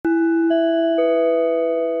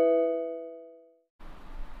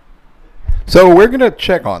So we're going to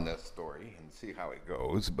check on this story and see how it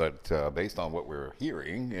goes. But based on what we're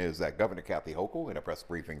hearing, is that Governor Kathy Hochul, in a press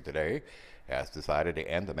briefing today, has decided to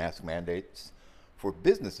end the mask mandates for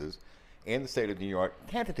businesses in the state of New York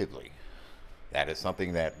tentatively. That is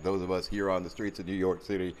something that those of us here on the streets of New York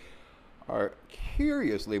City are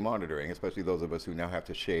curiously monitoring, especially those of us who now have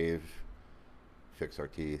to shave, fix our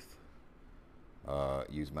teeth,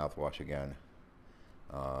 use mouthwash again,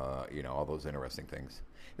 all those interesting things.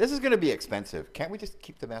 This is going to be expensive. Can't we just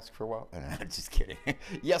keep the mask for a while? Just kidding.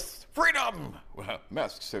 Yes, freedom! Well,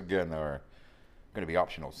 masks, again, are going to be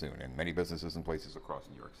optional soon in many businesses and places across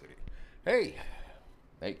New York City. Hey,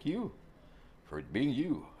 thank you for being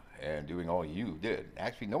you and doing all you did.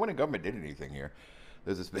 Actually, no one in government did anything here.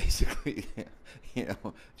 This is basically,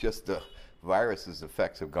 just the virus's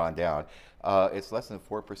effects have gone down. It's less than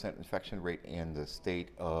 4% infection rate in the state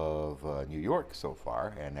of New York so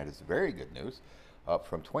far, and that is very good news. Up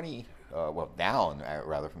from down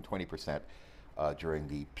rather from 20% during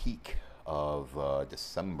the peak of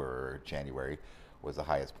December, January was the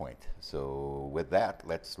highest point. So with that,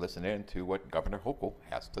 let's listen in to what Governor Hochul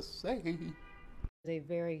has to say. It's a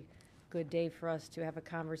very good day for us to have a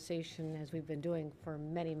conversation, as we've been doing for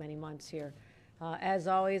many, many months here. As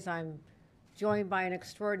always, I'm joined by an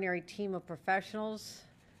extraordinary team of professionals.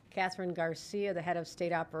 Catherine Garcia, the head of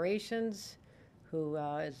state operations, who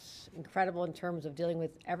is incredible in terms of dealing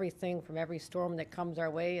with everything from every storm that comes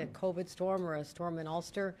our way, a COVID storm or a storm in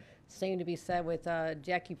Ulster. Same to be said with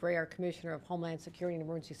Jackie Bray, our Commissioner of Homeland Security and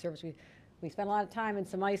Emergency Service. We spent a lot of time in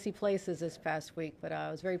some icy places this past week, but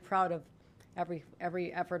I was very proud of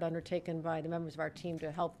every effort undertaken by the members of our team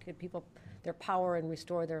to help give people their power and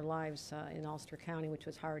restore their lives in Ulster County, which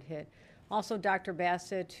was hard hit. Also, Dr.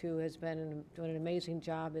 Bassett, who has been doing an amazing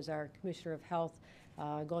job as our Commissioner of Health,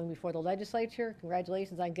 going before the legislature.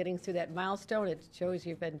 Congratulations on getting through that milestone. It shows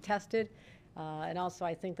you've been tested. And also,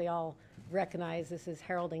 I think they all recognize this is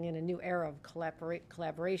heralding in a new era of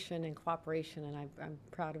collaboration and cooperation, and I'm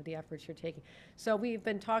proud of the efforts you're taking. So we've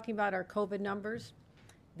been talking about our COVID numbers.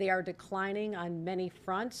 They are declining on many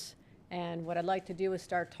fronts, and what I'd like to do is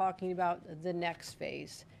start talking about the next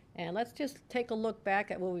phase. And let's just take a look back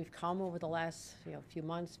at where we've come over the last few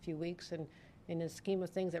months, few weeks, and in the scheme of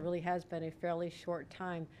things, it really has been a fairly short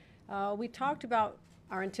time. We talked about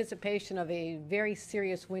our anticipation of a very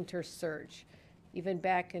serious winter surge. Even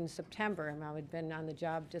back in September, I had been on the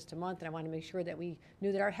job just a month, and I wanted to make sure that we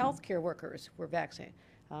knew that our healthcare workers were vaccinated.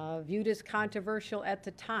 Viewed as controversial at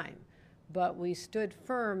the time, but we stood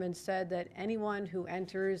firm and said that anyone who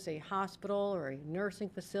enters a hospital or a nursing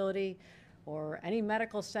facility or any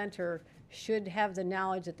medical center should have the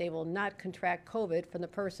knowledge that they will not contract COVID from the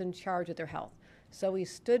person charged with their health. So we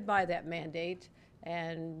stood by that mandate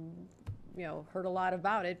and heard a lot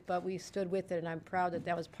about it, but we stood with it, and I'm proud that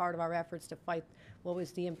that was part of our efforts to fight what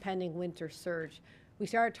was the impending winter surge. We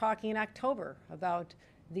started talking in October about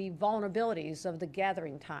the vulnerabilities of the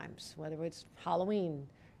gathering times, whether it's Halloween,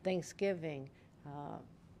 Thanksgiving,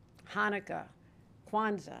 Hanukkah,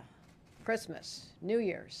 Kwanzaa, Christmas, New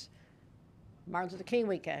Year's, Martin Luther King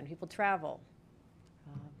weekend, people travel.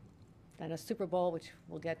 Then a Super Bowl, which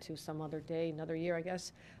we'll get to some other day, another year, I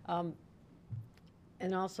guess.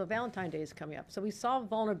 And also Valentine's Day is coming up. So we saw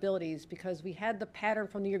vulnerabilities because we had the pattern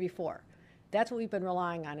from the year before. That's what we've been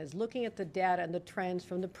relying on, is looking at the data and the trends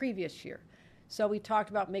from the previous year. So we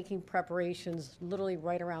talked about making preparations literally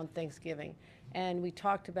right around Thanksgiving. And we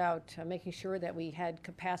talked about making sure that we had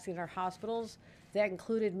capacity in our hospitals. That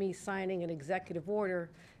included me signing an executive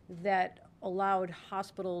order that allowed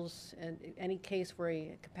hospitals, in any case where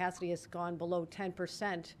a capacity has gone below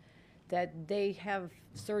 10%, that they have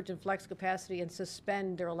surge and flex capacity and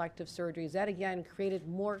suspend their elective surgeries. That, again, created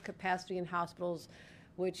more capacity in hospitals,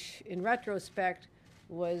 which, in retrospect,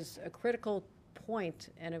 was a critical point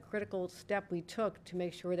and a critical step we took to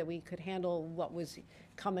make sure that we could handle what was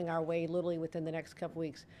coming our way literally within the next couple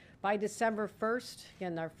weeks. By December 1st,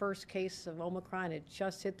 again, our first case of Omicron, it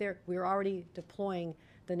just hit there. We were already deploying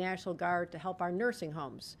the National Guard to help our nursing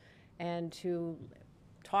homes and to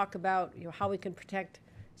talk about how we can protect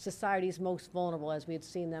society's most vulnerable, as we had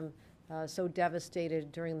seen them so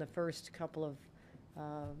devastated during the first couple of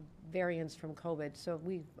variants from COVID. So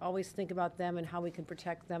we always think about them and how we can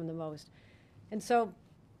protect them the most. And so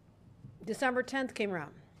December 10th came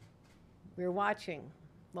around. We were watching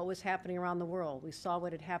what was happening around the world. We saw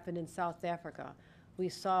what had happened in South Africa. We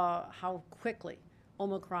saw how quickly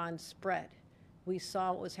Omicron spread. We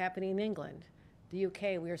saw what was happening in England, the UK.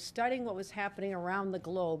 We were studying what was happening around the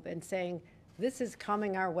globe and saying, this is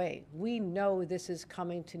coming our way. We know this is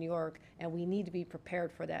coming to New York, and we need to be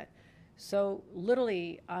prepared for that. So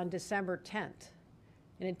literally on December 10th,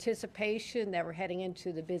 in anticipation that we're heading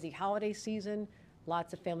into the busy holiday season,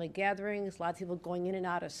 lots of family gatherings, lots of people going in and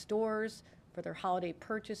out of stores for their holiday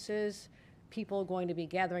purchases, people going to be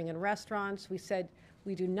gathering in restaurants. We said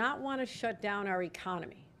we do not want to shut down our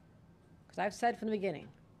economy, because I've said from the beginning,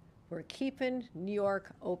 we're keeping New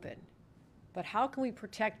York open. But how can we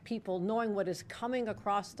protect people knowing what is coming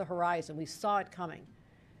across the horizon? We saw it coming.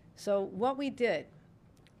 So what we did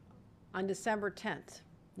on December 10th,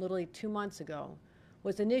 literally 2 months ago,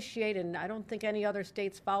 was initiate, and I don't think any other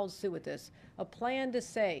states followed suit with this, a plan to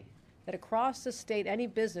say that across the state, any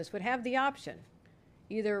business would have the option,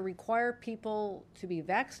 either require people to be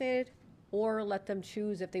vaccinated or let them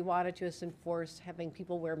choose if they wanted to just enforce having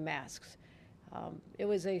people wear masks. It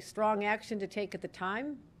was a strong action to take at the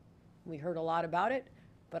time. We heard a lot about it,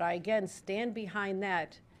 but I again stand behind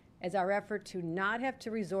that as our effort to not have to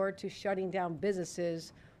resort to shutting down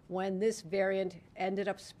businesses when this variant ended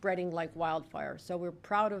up spreading like wildfire. So we're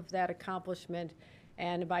proud of that accomplishment.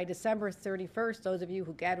 And by December 31st, those of you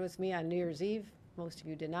who gathered with me on New Year's Eve, most of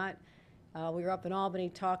you did not, we were up in Albany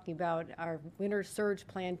talking about our Winter Surge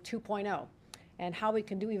Plan 2.0 and how we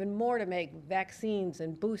can do even more to make vaccines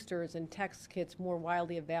and boosters and test kits more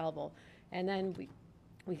widely available. And then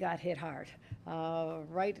we got hit hard.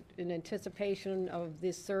 Right in anticipation of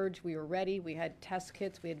this surge, we were ready. We had test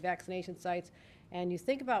kits, we had vaccination sites. And you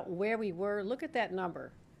think about where we were, look at that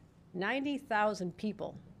number. 90,000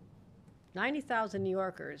 people, 90,000 New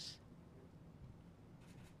Yorkers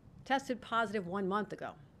tested positive 1 month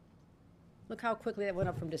ago. Look how quickly that went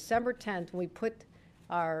up from December 10th when we put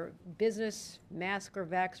our business mask or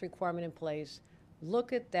vax requirement in place.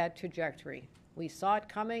 Look at that trajectory. We saw it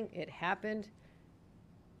coming, it happened.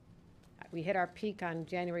 We hit our peak on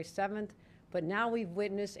January 7th, but now we've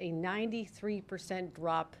witnessed a 93%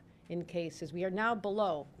 drop in cases. We are now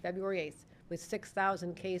below February 8th with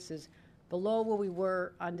 6,000 cases, below where we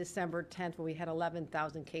were on December 10th where we had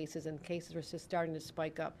 11,000 cases, and cases were just starting to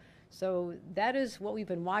spike up. So that is what we've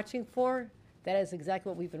been watching for. That is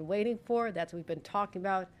exactly what we've been waiting for. That's what we've been talking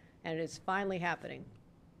about, and it is finally happening.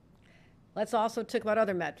 Let's also talk about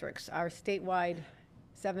other metrics. Our statewide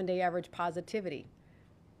 7-day average positivity.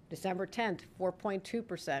 December 10th,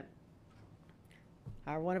 4.2%.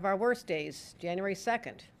 One of our worst days, January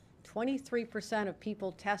 2nd, 23% of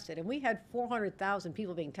people tested, and we had 400,000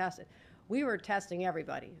 people being tested. We were testing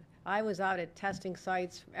everybody. I was out at testing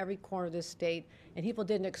sites every corner of this state, and people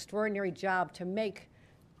did an extraordinary job to make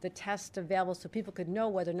the test available so people could know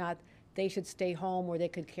whether or not they should stay home or they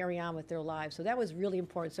could carry on with their lives. So that was really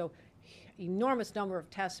important. So enormous number of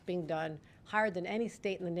tests being done, higher than any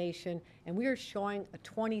state in the nation, and we are showing a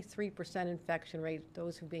 23% infection rate,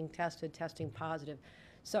 those who are being tested, testing positive.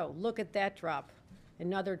 So look at that drop.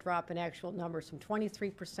 Another drop in actual numbers from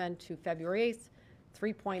 23% to February 8th,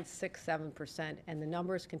 3.67%, and the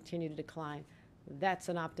numbers continue to decline. That's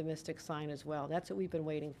an optimistic sign as well. That's what we've been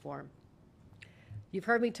waiting for. You've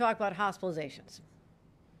heard me talk about hospitalizations.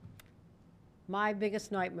 My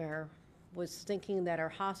biggest nightmare was thinking that our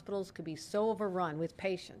hospitals could be so overrun with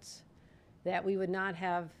patients that we would not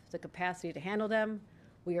have the capacity to handle them.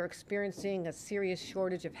 We are experiencing a serious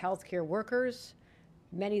shortage of healthcare workers.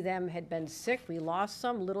 Many of them had been sick. We lost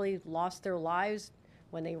some, literally lost their lives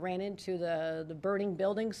when they ran into the burning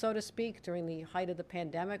building, so to speak, during the height of the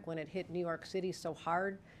pandemic when it hit New York City so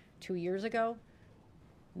hard 2 years ago.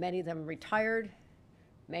 Many of them retired.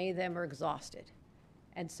 Many of them are exhausted.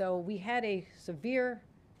 And so we had a severe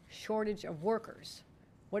shortage of workers.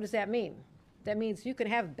 What does that mean? That means you can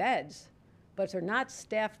have beds, but if they're not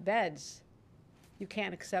staffed beds, you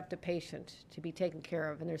can't accept a patient to be taken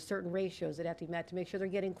care of. And there's certain ratios that have to be met to make sure they're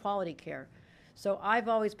getting quality care. So I've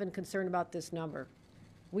always been concerned about this number.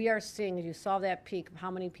 We are seeing, as you saw that peak, of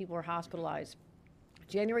how many people are hospitalized.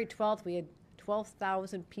 January 12th, we had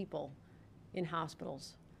 12,000 people in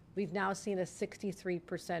hospitals. We've now seen a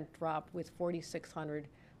 63% drop with 4,600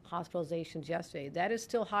 hospitalizations yesterday. That is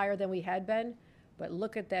still higher than we had been, but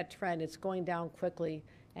look at that trend. It's going down quickly.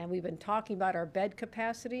 And we've been talking about our bed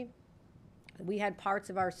capacity. We had parts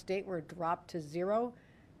of our state where it dropped to zero.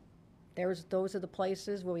 Those are the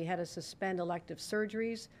places where we had to suspend elective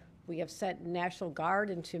surgeries. We have sent National Guard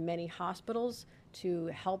into many hospitals to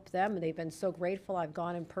help them, and they've been so grateful. I've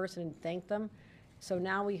gone in person and thanked them. So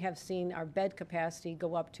now we have seen our bed capacity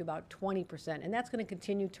go up to about 20%, and that's going to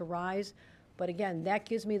continue to rise. But again, that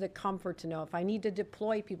gives me the comfort to know if I need to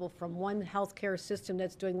deploy people from one healthcare system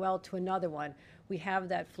that's doing well to another one, we have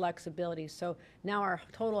that flexibility. So now our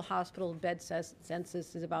total hospital bed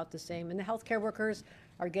census is about the same, and the healthcare workers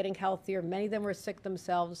are getting healthier. Many of them were sick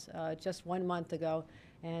themselves just 1 month ago,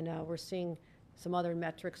 and we're seeing some other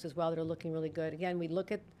metrics as well that are looking really good. Again, we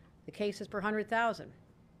look at the cases per 100,000.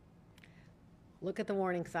 Look at the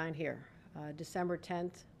warning sign here. December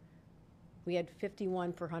 10th, we had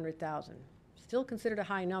 51 per 100,000. Still considered a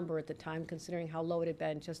high number at the time, considering how low it had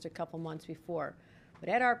been just a couple months before. But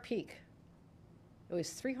at our peak, it was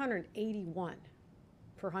 381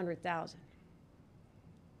 per 100,000.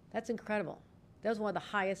 That's incredible. That was one of the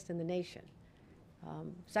highest in the nation,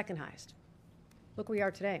 second highest. Look where we are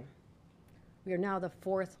today. We are now the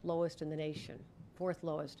fourth lowest in the nation, fourth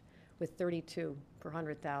lowest, with 32 per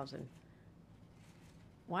 100,000.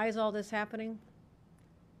 Why is all this happening?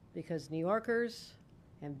 Because New Yorkers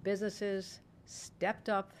and businesses stepped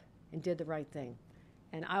up and did the right thing.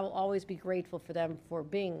 And I will always be grateful for them for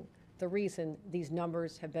being the reason these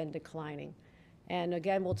numbers have been declining. And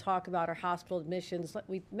again, we'll talk about our hospital admissions.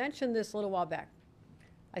 We mentioned this a little while back.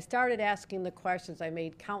 I started asking the questions. I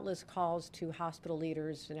made countless calls to hospital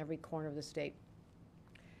leaders in every corner of the state.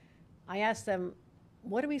 I asked them,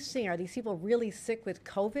 what are we seeing? Are these people really sick with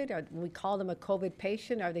COVID? We call them a COVID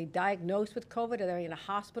patient. Are they diagnosed with COVID? Are they in a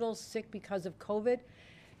hospital sick because of COVID?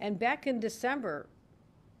 And back in December,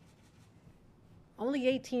 only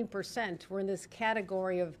 18% were in this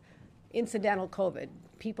category of incidental COVID.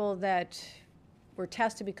 People that were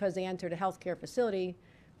tested because they entered a healthcare facility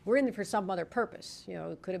were in there for some other purpose. You know,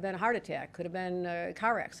 it could have been a heart attack, could have been a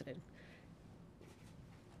car accident.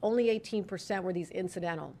 Only 18% were these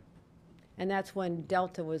incidental. And that's when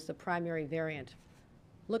Delta was the primary variant.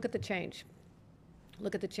 Look at the change.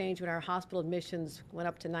 Look at the change when our hospital admissions went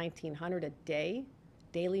up to 1,900 a day.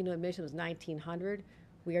 Daily new admission was 1,900.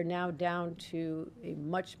 We are now down to a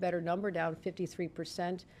much better number, down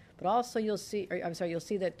 53%. But also you'll see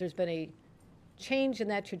that there's been a change in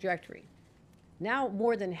that trajectory. Now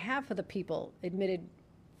more than half of the people admitted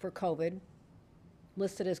for COVID,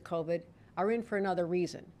 listed as COVID, are in for another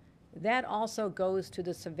reason. That also goes to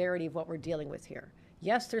the severity of what we're dealing with here.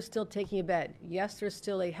 Yes, they're still taking a bed. Yes, there's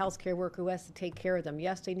still a healthcare worker who has to take care of them.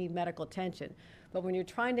 Yes, they need medical attention. But when you're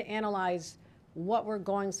trying to analyze what we're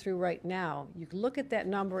going through right now, you can look at that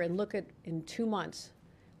number and look at, in 2 months,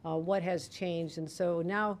 what has changed. And so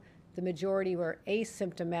now the majority were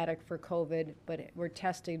asymptomatic for COVID, but were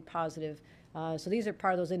tested positive. So these are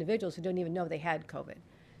part of those individuals who don't even know they had COVID.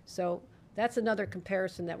 So that's another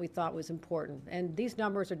comparison that we thought was important. And these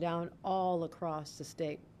numbers are down all across the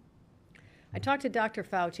state. I talked to Dr.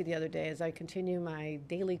 Fauci the other day as I continue my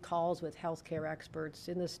daily calls with healthcare experts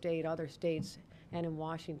in the state, other states, and in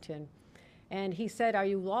Washington. And he said, are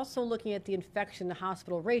you also looking at the infection to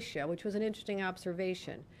hospital ratio, which was an interesting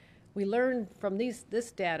observation. We learned from this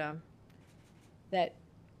data that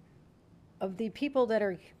of the people that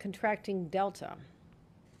are contracting Delta,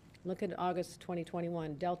 look at August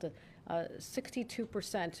 2021, Delta,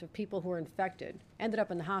 62% of people who were infected ended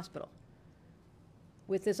up in the hospital.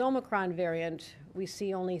 With this Omicron variant, we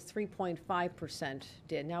see only 3.5%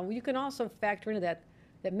 did. Now, you can also factor into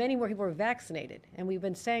that many more people were vaccinated. And we've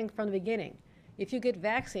been saying from the beginning, if you get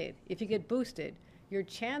vaccinated, if you get boosted, your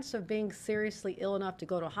chance of being seriously ill enough to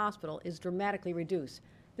go to a hospital is dramatically reduced.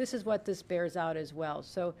 This is what this bears out as well.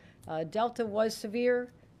 So Delta was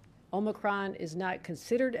severe. Omicron is not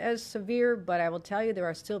considered as severe, but I will tell you there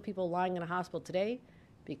are still people lying in a hospital today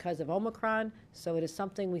because of Omicron, so it is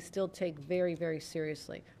something we still take very, very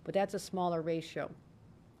seriously. But that's a smaller ratio.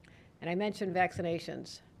 And I mentioned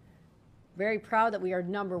vaccinations. Very proud that we are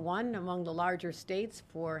 #1 among the larger states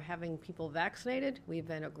for having people vaccinated. We've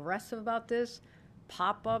been aggressive about this.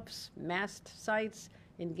 Pop-ups, masked sites,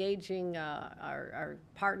 engaging our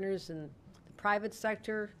partners in the private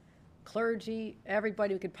sector, clergy,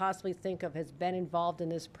 everybody we could possibly think of has been involved in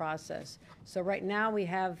this process. So right now we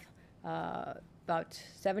have about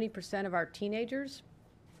 70% of our teenagers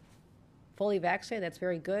fully vaccinated. That's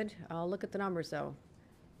very good. Look at the numbers though.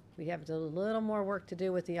 We have a little more work to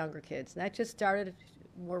do with the younger kids. That just started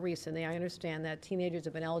more recently. I understand that teenagers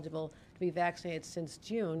have been eligible to be vaccinated since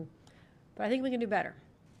June, but I think we can do better.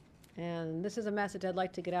 And this is a message I'd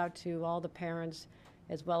like to get out to all the parents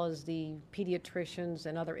as well as the pediatricians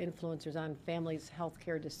and other influencers on families' health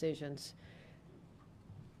care decisions.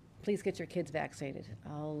 Please get your kids vaccinated.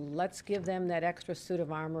 Let's give them that extra suit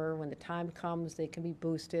of armor. When the time comes, they can be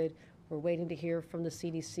boosted. We're waiting to hear from the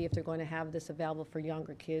CDC if they're going to have this available for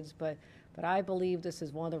younger kids. But I believe this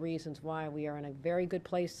is one of the reasons why we are in a very good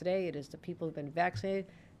place today. It is the people who've been vaccinated,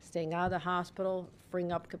 staying out of the hospital,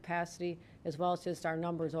 freeing up capacity, as well as just our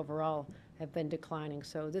numbers overall have been declining.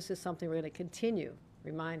 So this is something we're going to continue.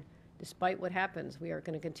 Despite what happens, we are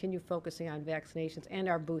going to continue focusing on vaccinations and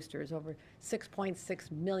our boosters. Over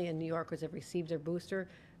 6.6 million New Yorkers have received their booster.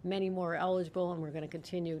 Many more are eligible, and we're going to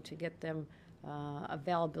continue to get them the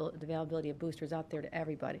availability of boosters out there to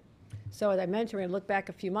everybody. So as I mentioned, we're going to look back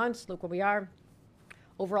a few months, look where we are.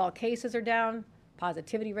 Overall cases are down.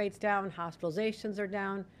 Positivity rates down, hospitalizations are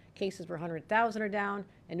down, cases per 100,000 are down,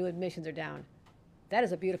 and new admissions are down. That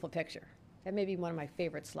is a beautiful picture. That may be one of my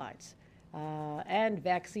favorite slides. And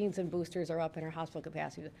vaccines and boosters are up in our hospital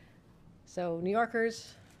capacity. So New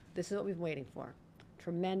Yorkers, this is what we've been waiting for.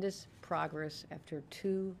 Tremendous progress after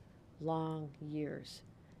 2 long years.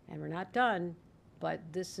 And we're not done, but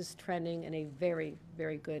this is trending in a very,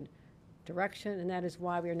 very good direction, and that is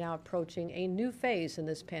why we are now approaching a new phase in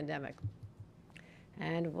this pandemic.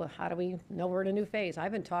 And how do we know we're in a new phase?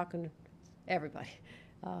 I've been talking to everybody,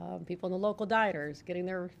 people in the local diners, getting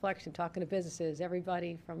their reflection, talking to businesses,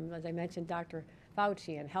 everybody from, as I mentioned, Dr.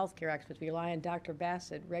 Fauci and healthcare experts. We rely on Dr.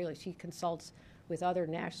 Bassett regularly. She consults with other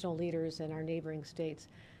national leaders in our neighboring states.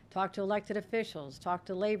 Talk to elected officials, talk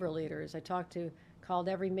to labor leaders. I called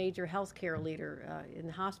every major healthcare leader in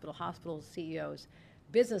the hospital CEOs,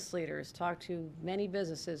 business leaders, talked to many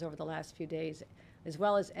businesses over the last few days, as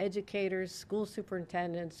well as educators, school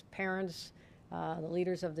superintendents, parents, the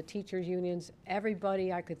leaders of the teachers' unions.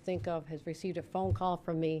 Everybody I could think of has received a phone call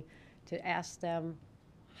from me to ask them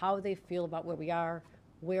how they feel about where we are,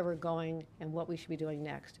 where we're going, and what we should be doing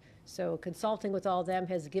next. So consulting with all of them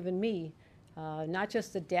has given me not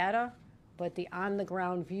just the data, but the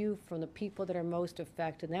on-the-ground view from the people that are most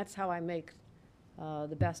affected, and that's how I make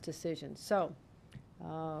the best decisions. So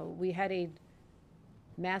we had a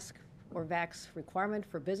mask or vax requirement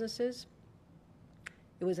for businesses.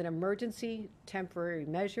 It was an emergency temporary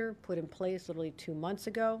measure put in place literally 2 months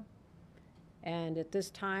ago. And at this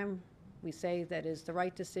time, we say that is the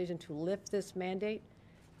right decision to lift this mandate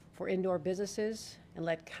for indoor businesses and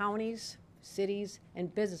let counties, cities,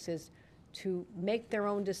 and businesses to make their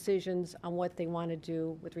own decisions on what they want to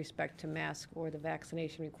do with respect to mask or the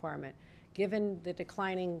vaccination requirement. Given the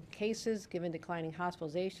declining cases, given declining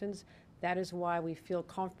hospitalizations, that is why we feel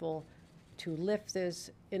comfortable to lift this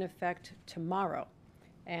in effect tomorrow.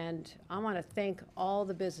 And I want to thank all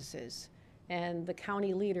the businesses and the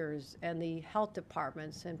county leaders and the health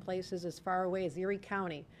departments and places as far away as Erie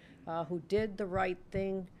County who did the right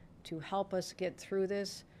thing to help us get through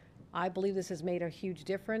this. I believe this has made a huge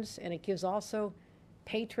difference, and it gives also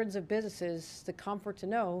patrons of businesses the comfort to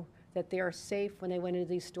know that they are safe when they went into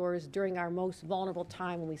these stores during our most vulnerable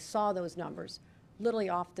time when we saw those numbers literally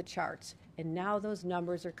off the charts. And now those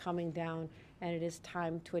numbers are coming down, and it is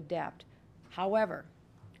time to adapt. However,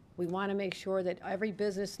 we want to make sure that every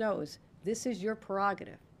business knows this is your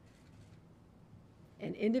prerogative.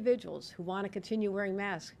 And individuals who want to continue wearing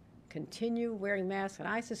masks, continue wearing masks. And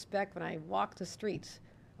I suspect when I walk the streets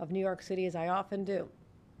of New York City, as I often do,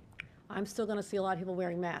 I'm still going to see a lot of people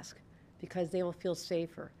wearing masks because they will feel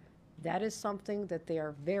safer. That is something that they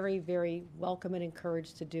are very, very welcome and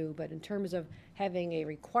encouraged to do. But in terms of having a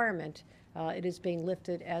requirement, it is being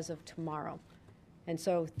lifted as of tomorrow. And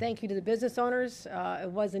so thank you to the business owners. It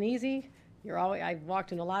wasn't easy. I've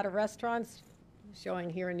walked in a lot of restaurants showing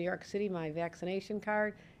here in New York City my vaccination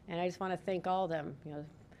card, and I just want to thank all of them,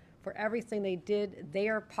 for everything they did. They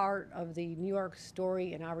are part of the New York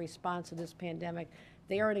story in our response to this pandemic.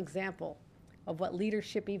 They are an example of what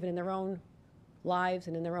leadership, even in their own lives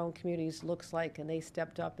and in their own communities, looks like, and they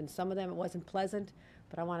stepped up. And some of them, it wasn't pleasant,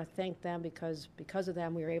 but I want to thank them because of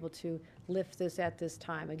them, we were able to lift this at this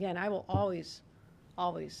time. Again, I will always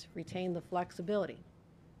retain the flexibility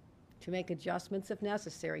to make adjustments if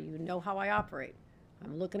necessary. You know how I operate.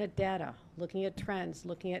 I'm looking at data, looking at trends,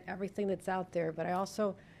 looking at everything that's out there, but I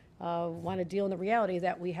also want to deal in the reality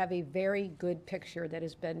that we have a very good picture that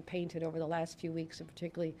has been painted over the last few weeks, and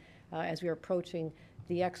particularly as we are approaching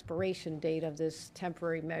the expiration date of this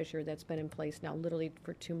temporary measure that's been in place now literally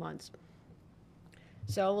for 2 months.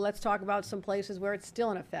 So let's talk about some places where it's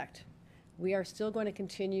still in effect. We are still going to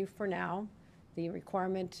continue for now the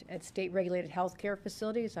requirement at state-regulated healthcare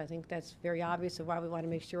facilities. I think that's very obvious of why we want to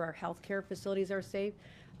make sure our healthcare facilities are safe.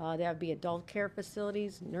 That would be adult care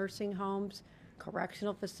facilities, nursing homes,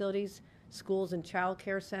 correctional facilities, schools and child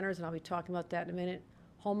care centers, and I'll be talking about that in a minute,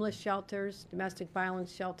 homeless shelters, domestic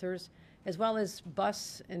violence shelters, as well as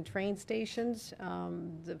bus and train stations.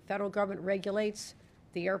 The federal government regulates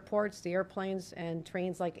the airports, the airplanes, and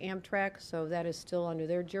trains like Amtrak, so that is still under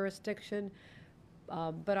their jurisdiction.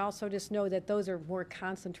 But also just know that those are more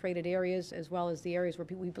concentrated areas, as well as the areas where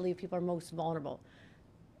we believe people are most vulnerable.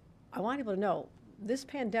 I want people to know this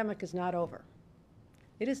pandemic is not over.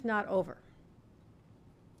 It is not over.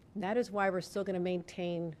 And that is why we're still going to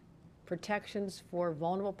maintain protections for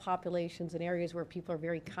vulnerable populations in areas where people are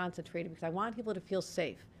very concentrated, because I want people to feel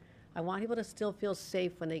safe. I want people to still feel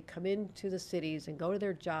safe when they come into the cities and go to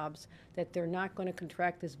their jobs, that they're not going to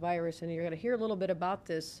contract this virus. And you're going to hear a little bit about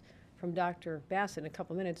this from Dr. Bassett in a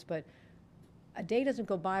couple minutes, but a day doesn't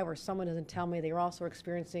go by where someone doesn't tell me they're also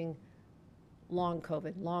experiencing long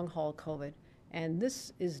COVID, long haul COVID. And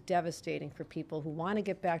this is devastating for people who want to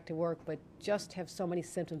get back to work but just have so many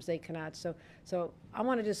symptoms they cannot. So I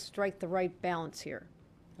want to just strike the right balance here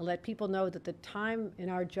and let people know that the time in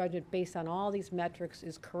our judgment based on all these metrics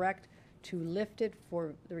is correct to lift it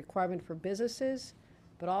for the requirement for businesses,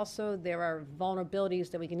 but also there are vulnerabilities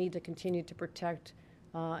that we need to continue to protect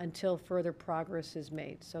until further progress is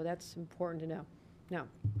made. So that's important to know. Now,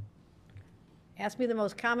 ask me the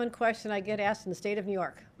most common question I get asked in the state of New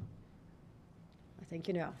York. I think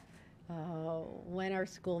you know. When are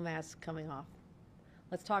school masks coming off?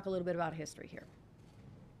 Let's talk a little bit about history here.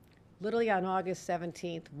 Literally on August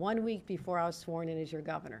 17th, 1 week before I was sworn in as your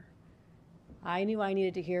governor, I knew I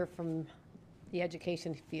needed to hear from the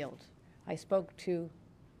education field. I spoke to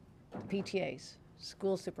the PTAs,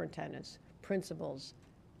 school superintendents, principals,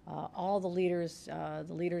 all the leaders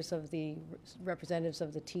of the representatives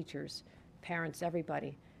of the teachers, parents,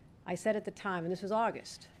 everybody. I said at the time, and this was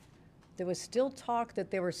August, there was still talk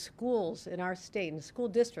that there were schools in our state and school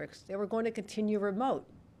districts that were going to continue remote.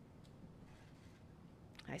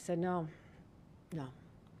 I said, no,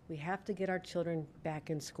 we have to get our children back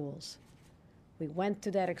in schools. We went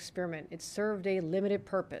to that experiment. It served a limited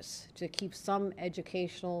purpose to keep some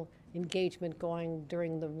educational engagement going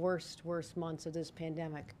during the worst months of this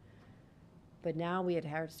pandemic. But now we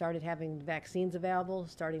had started having vaccines available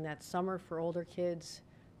starting that summer for older kids.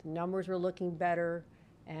 The numbers were looking better.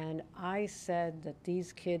 And I said that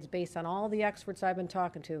these kids, based on all the experts I've been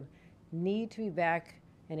talking to, need to be back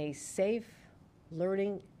in a safe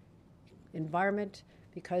learning environment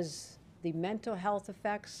because the mental health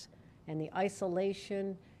effects and the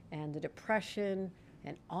isolation and the depression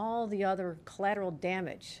and all the other collateral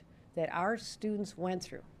damage that our students went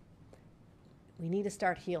through, we need to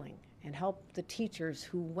start healing and help the teachers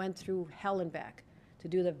who went through hell and back to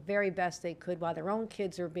do the very best they could while their own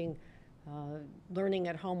kids are being learning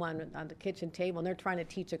at home on the kitchen table and they're trying to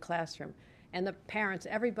teach a classroom. And the parents,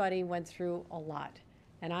 everybody went through a lot.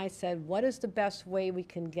 And I said, what is the best way we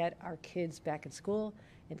can get our kids back in school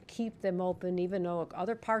and keep them open, even though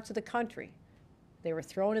other parts of the country, they were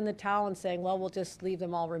throwing in the towel and saying, well, we'll just leave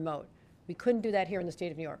them all remote. We couldn't do that here in the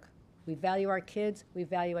state of New York. We value our kids, we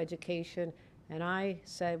value education, and I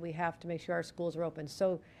said we have to make sure our schools are open.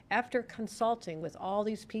 So after consulting with all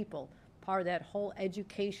these people, part of that whole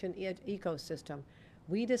education ecosystem,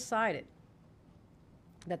 we decided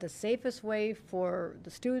that the safest way for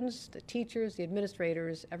the students, the teachers, the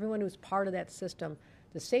administrators, everyone who's part of that system,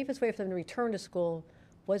 the safest way for them to return to school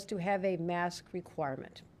was to have a mask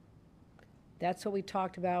requirement. That's what we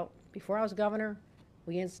talked about before I was governor.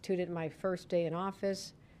 We instituted my first day in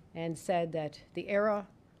office and said that the era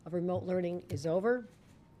of remote learning is over,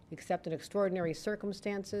 except in extraordinary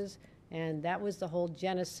circumstances, and that was the whole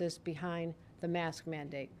genesis behind the mask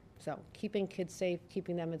mandate. So keeping kids safe,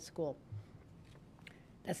 keeping them in school.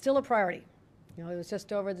 That's still a priority. You know, it was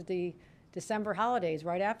just over the December holidays.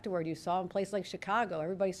 Right afterward, you saw in places like Chicago,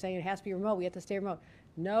 everybody saying it has to be remote, we have to stay remote.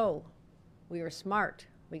 No, we were smart.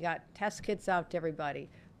 We got test kits out to everybody.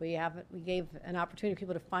 We gave an opportunity for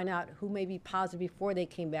people to find out who may be positive before they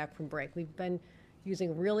came back from break. We've been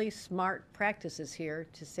using really smart practices here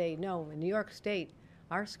to say, no, in New York State,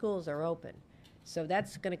 our schools are open. So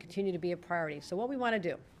that's going to continue to be a priority. So what we want to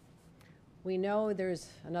do, we know there's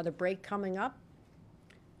another break coming up.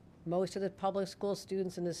 Most of the public school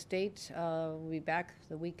students in the state will be back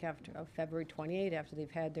the week after of February 28th after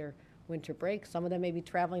they've had their winter break. Some of them may be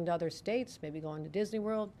traveling to other states, maybe going to Disney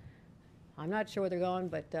World. I'm not sure where they're going,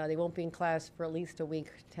 but they won't be in class for at least a week,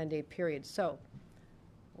 10-day period. So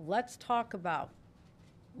let's talk about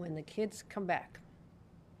when the kids come back,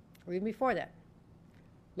 or even before that.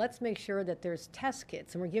 Let's make sure that there's test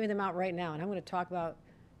kits, and we're giving them out right now. And I'm going to talk about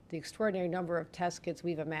the extraordinary number of test kits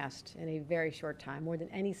we've amassed in a very short time, more than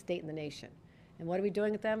any state in the nation. And what are we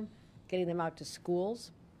doing with them? Getting them out to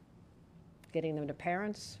schools, getting them to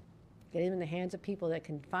parents, getting them in the hands of people that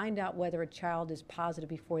can find out whether a child is positive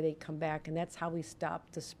before they come back, and that's how we stop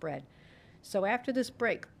the spread. So after this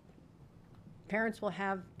break, parents will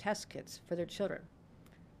have test kits for their children.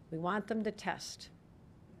 We want them to test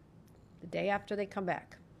the day after they come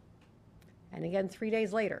back, and again 3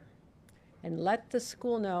 days later, and let the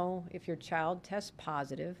school know if your child tests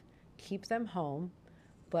positive, keep them home,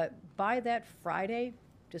 but by that Friday,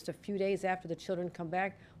 just a few days after the children come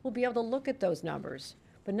back, we'll be able to look at those numbers,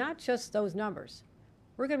 but not just those numbers.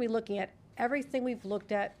 We're going to be looking at everything we've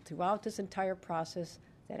looked at throughout this entire process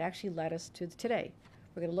that actually led us to today.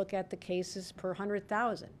 We're going to look at the cases per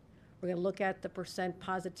 100,000. We're going to look at the percent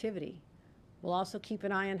positivity. We'll also keep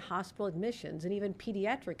an eye on hospital admissions and even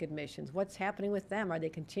pediatric admissions. What's happening with them? Are they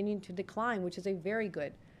continuing to decline, which is a very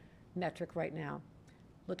good metric right now?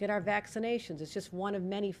 Look at our vaccinations. It's just one of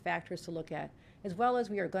many factors to look at, as well as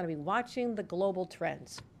we are going to be watching the global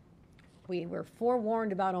trends. We were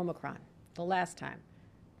forewarned about Omicron the last time.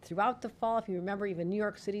 Throughout the fall, if you remember, even New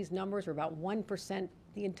York City's numbers were about 1%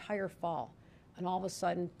 the entire fall. And all of a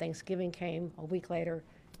sudden, Thanksgiving came a week later,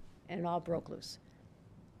 and it all broke loose.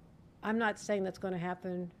 I'm not saying that's going to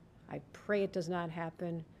happen. I pray it does not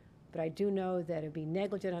happen. But I do know that it would be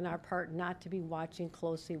negligent on our part not to be watching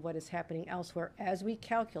closely what is happening elsewhere as we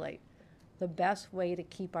calculate the best way to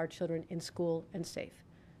keep our children in school and safe.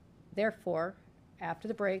 Therefore, after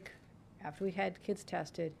the break, after we had kids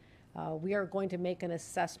tested, we are going to make an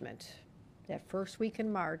assessment that first week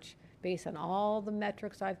in March based on all the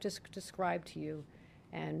metrics I've just described to you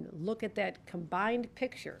and look at that combined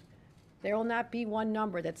picture. There will not be one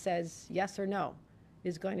number that says yes or no.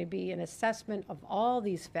 It's going to be an assessment of all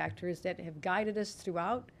these factors that have guided us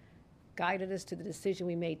throughout, guided us to the decision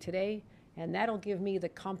we made today, and that'll give me the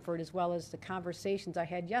comfort as well as the conversations I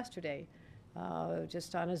had yesterday,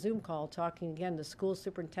 just on a Zoom call, talking again to school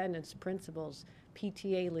superintendents, principals,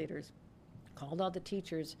 PTA leaders, called all the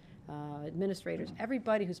teachers, administrators,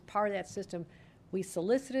 everybody who's part of that system. We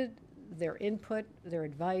solicited their input, their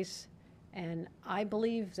advice, and I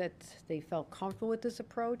believe that they felt comfortable with this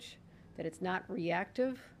approach, that it's not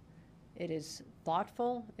reactive, it is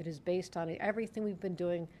thoughtful, it is based on everything we've been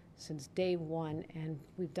doing since day one, and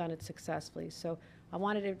we've done it successfully. So I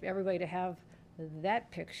wanted everybody to have that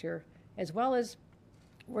picture, as well as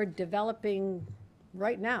we're developing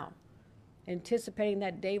right now, anticipating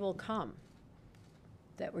that day will come,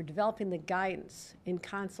 that we're developing the guidance in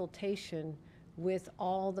consultation with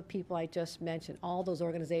all the people I just mentioned, all those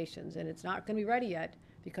organizations. And it's not going to be ready yet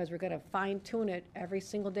because we're going to fine-tune it every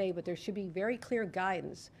single day, but there should be very clear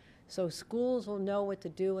guidance so schools will know what to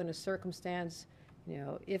do in a circumstance. You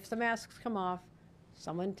know, if the masks come off,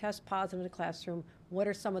 someone tests positive in the classroom, what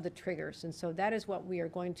are some of the triggers? And so that is what we are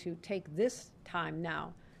going to take this time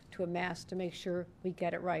now to amass to make sure we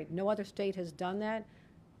get it right. No other state has done that.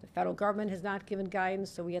 The federal government has not given guidance,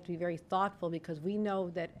 so we have to be very thoughtful because we know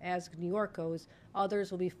that as New York goes,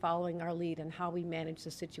 others will be following our lead on how we manage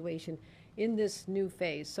the situation in this new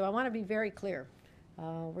phase. So I want to be very clear.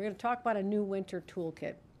 We're going to talk about a new winter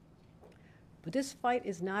toolkit. But this fight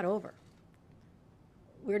is not over.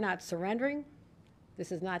 We're not surrendering.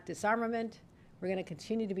 This is not disarmament. We're going to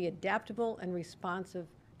continue to be adaptable and responsive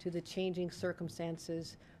to the changing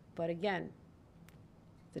circumstances. But again,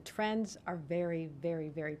 the trends are very, very,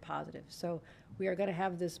 very positive. So we are going to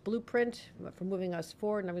have this blueprint for moving us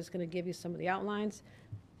forward, and I'm just going to give you some of the outlines.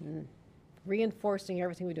 Reinforcing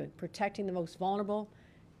everything we're doing, protecting the most vulnerable,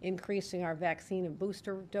 increasing our vaccine and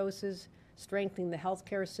booster doses, strengthening the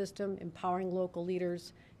healthcare system, empowering local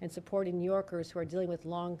leaders, and supporting New Yorkers who are dealing with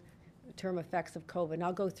long-term effects of COVID. And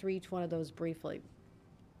I'll go through each one of those briefly.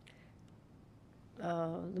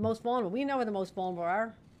 The most vulnerable, we know where the most vulnerable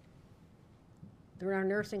are. They're in our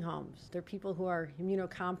nursing homes. They're people who are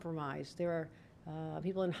immunocompromised. There are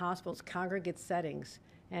people in hospitals, congregate settings.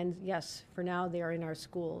 And yes, for now, they are in our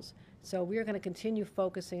schools. So we are going to continue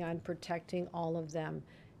focusing on protecting all of them.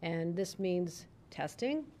 And this means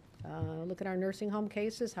testing. Look at our nursing home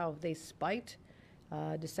cases, how they spiked.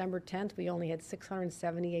 December 10th, we only had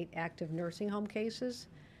 678 active nursing home cases.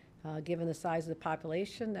 Given the size of the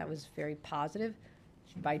population, that was very positive.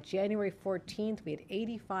 By January 14th, we had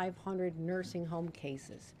 8,500 nursing home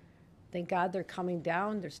cases. Thank God they're coming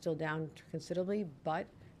down. They're still down considerably, but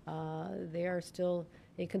they are still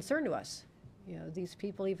a concern to us. You know, these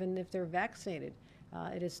people, even if they're vaccinated,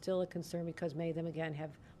 it is still a concern because many of them, again,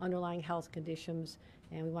 have underlying health conditions,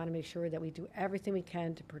 and we want to make sure that we do everything we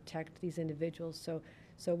can to protect these individuals.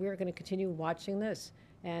 So we're going to continue watching this.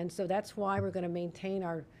 And so that's why we're going to maintain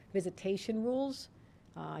our visitation rules.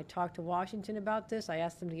 I talked to Washington about this. I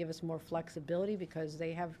asked them to give us more flexibility because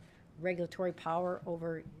they have regulatory power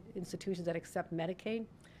over institutions that accept Medicaid.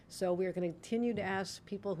 So we are going to continue to ask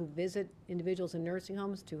people who visit individuals in nursing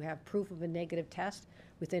homes to have proof of a negative test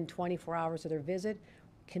within 24 hours of their visit.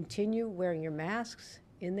 Continue wearing your masks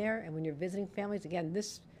in there. And when you're visiting families, again,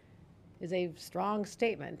 this is a strong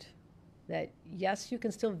statement that, yes, you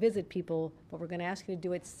can still visit people, but we're going to ask you to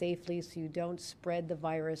do it safely so you don't spread the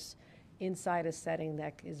virus inside a setting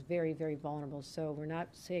that is very, very vulnerable. So we're not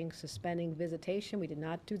saying suspending visitation. We did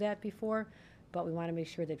not do that before, but we want to make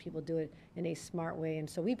sure that people do it in a smart way. And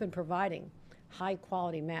so we've been providing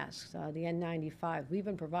high-quality masks, the N95. We've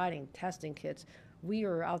been providing testing kits. We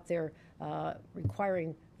are out there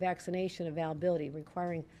requiring vaccination availability,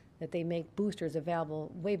 requiring that they make boosters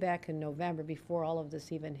available way back in November before all of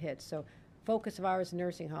this even hit. So focus of ours,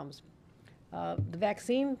 nursing homes. The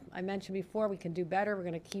vaccine, I mentioned before, we can do better. We're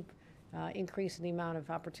going to keep increasing the amount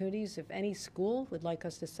of opportunities. If any school would like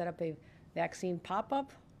us to set up a vaccine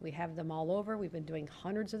pop-up, we have them all over. We've been doing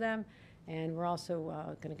hundreds of them, and we're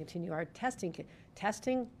also going to continue our testing.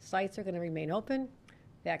 Testing sites are going to remain open.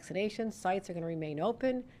 Vaccination sites are going to remain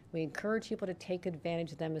open. We encourage people to take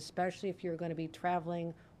advantage of them, especially if you're going to be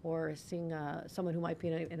traveling or seeing someone who might be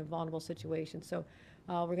in a vulnerable situation. So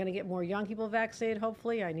we're going to get more young people vaccinated,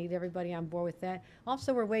 hopefully. I need everybody on board with that.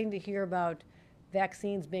 Also, we're waiting to hear about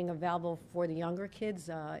vaccines being available for the younger kids,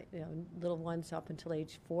 little ones up until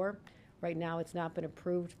age 4. Right now, it's not been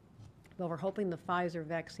approved. But we're hoping the Pfizer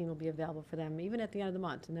vaccine will be available for them even at the end of the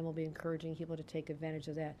month, and then we'll be encouraging people to take advantage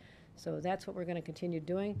of that. So that's what we're going to continue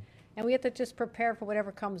doing. And we have to just prepare for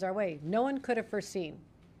whatever comes our way. No one could have foreseen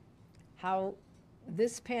how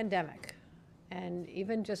this pandemic, and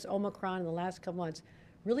even just Omicron in the last couple months,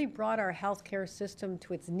 really brought our healthcare system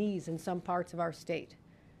to its knees in some parts of our state,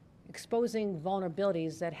 exposing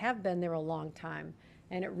vulnerabilities that have been there a long time.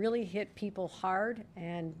 And it really hit people hard,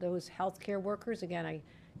 and those healthcare workers, again, I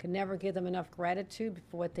can never give them enough gratitude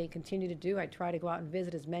for what they continue to do. I try to go out and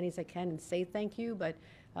visit as many as I can and say thank you, but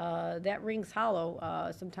that rings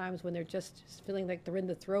hollow sometimes when they're just feeling like they're in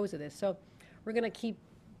the throes of this. So we're going to keep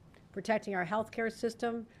protecting our healthcare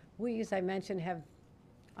system. We, as I mentioned, have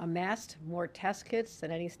amassed more test kits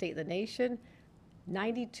than any state in the nation.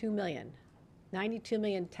 92 million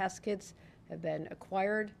test kits have been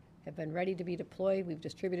acquired, have been ready to be deployed. We've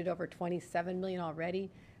distributed over 27 million already.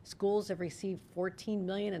 Schools have received 14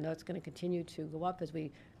 million, and that's going to continue to go up as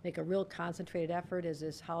we make a real concentrated effort as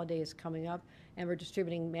this holiday is coming up. And we're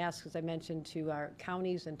distributing masks, as I mentioned, to our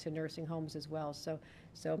counties and to nursing homes as well. So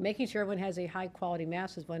making sure everyone has a high-quality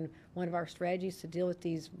mask is one of our strategies to deal with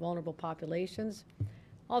these vulnerable populations.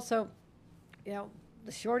 Also, the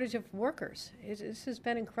shortage of workers. This has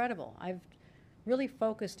been incredible. I've really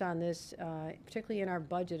focused on this, particularly in our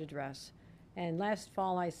budget address. And last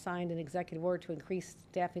fall, I signed an executive order to increase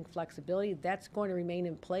staffing flexibility. That's going to remain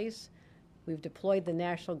in place. We've deployed the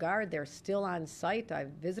National Guard. They're still on site. I've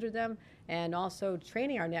visited them, and also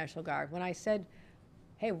training our National Guard. When I said,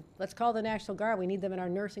 hey, let's call the National Guard, we need them in our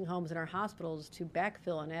nursing homes and our hospitals to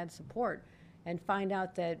backfill and add support, and find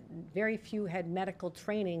out that very few had medical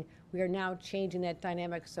training, we are now changing that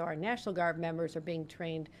dynamic so our National Guard members are being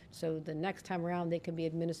trained so the next time around they can be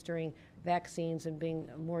administering vaccines and being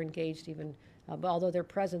more engaged even, although their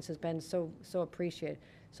presence has been so appreciated.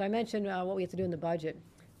 So I mentioned what we have to do in the budget.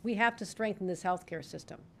 We have to strengthen this healthcare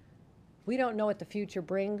system. We don't know what the future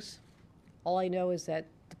brings. All I know is that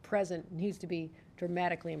the present needs to be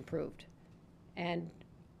dramatically improved. And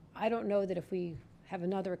I don't know that if we have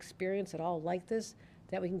another experience at all like this,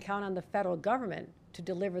 that we can count on the federal government to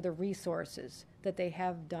deliver the resources that they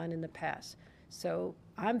have done in the past. So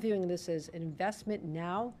I'm viewing this as an investment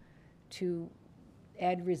now to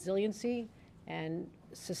add resiliency and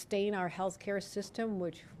sustain our healthcare system,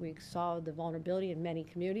 which we saw the vulnerability in many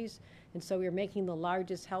communities. And so we're making the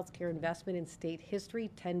largest healthcare investment in state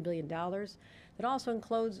history, $10 billion. That also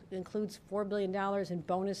includes $4 billion in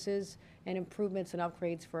bonuses and improvements and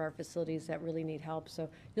upgrades for our facilities that really need help. So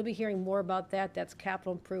you'll be hearing more about that. That's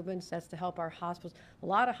capital improvements. That's to help our hospitals. A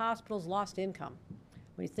lot of hospitals lost income.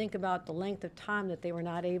 When you think about the length of time that they were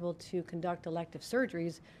not able to conduct elective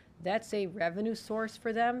surgeries, that's a revenue source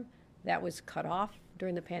for them that was cut off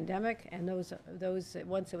during the pandemic, and those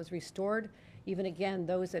once it was restored, even again,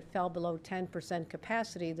 those that fell below 10%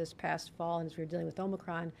 capacity this past fall, and as we were dealing with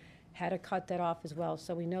Omicron, had to cut that off as well.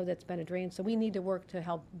 So we know that's been a drain. So we need to work to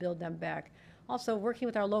help build them back. Also, working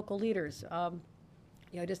with our local leaders.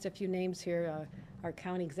 Just a few names here, our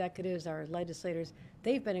county executives, our legislators,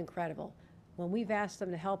 they've been incredible. When we've asked them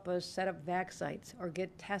to help us set up vac sites or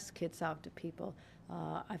get test kits out to people,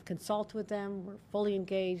 I've consulted with them, we're fully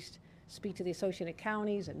engaged, speak to the Associated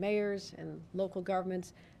Counties and mayors and local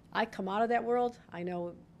governments. I come out of that world. I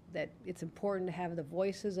know that it's important to have the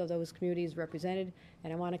voices of those communities represented,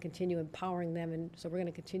 and I want to continue empowering them, and so we're going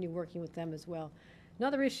to continue working with them as well.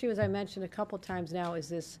 Another issue, as I mentioned a couple times now, is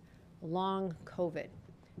this long COVID.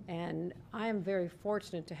 And I am very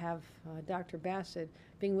fortunate to have Dr. Bassett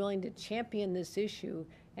being willing to champion this issue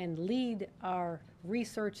and lead our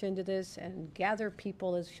research into this and gather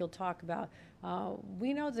people, as she'll talk about.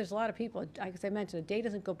 We know there's a lot of people, like as I mentioned, a day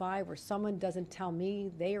doesn't go by where someone doesn't tell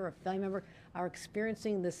me they or a family member are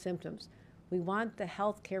experiencing the symptoms. We want the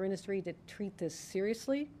healthcare industry to treat this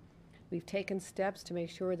seriously. We've taken steps to make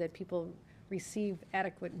sure that people receive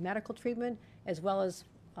adequate medical treatment as well as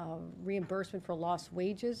reimbursement for lost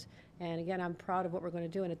wages. And again, I'm proud of what we're going to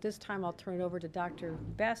do. And at this time, I'll turn it over to Dr.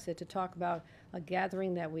 Bassett to talk about a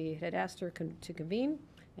gathering that we had asked her to convene,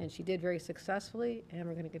 and she did very successfully, and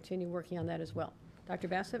we're going to continue working on that as well. Dr.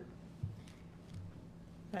 Bassett?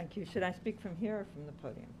 Thank you. Should I speak from here or from the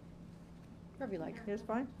podium? Wherever you like. Here's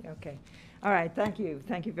fine? Okay. All right. Thank you.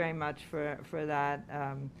 Thank you very much for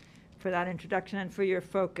that introduction and for your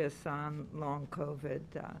focus on long COVID.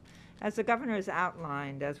 As the governor has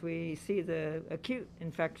outlined, as we see the acute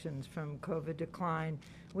infections from COVID decline,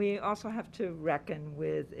 we also have to reckon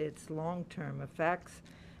with its long-term effects.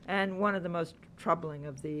 And one of the most troubling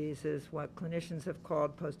of these is what clinicians have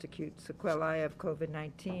called post-acute sequelae of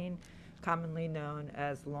COVID-19, commonly known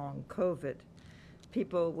as long COVID.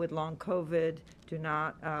 People with long COVID do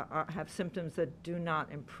not have symptoms that do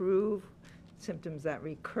not improve, symptoms that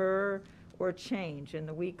recur or change in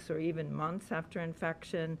the weeks or even months after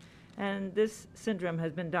infection. And this syndrome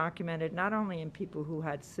has been documented not only in people who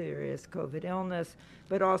had serious COVID illness,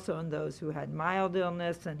 but also in those who had mild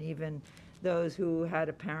illness and even those who had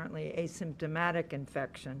apparently asymptomatic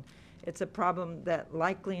infection. It's a problem that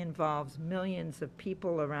likely involves millions of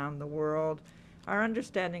people around the world. Our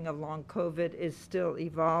understanding of long COVID is still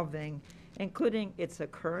evolving, including its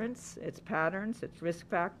occurrence, its patterns, its risk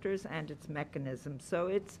factors, and its mechanisms. So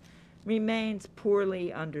it remains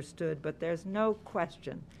poorly understood, but there's no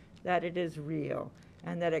question that it is real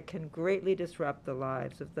and that it can greatly disrupt the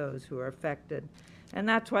lives of those who are affected. And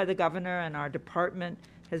that's why the governor and our department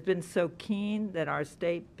has been so keen that our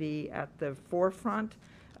state be at the forefront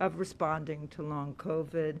of responding to long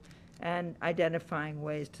COVID and identifying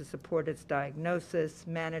ways to support its diagnosis,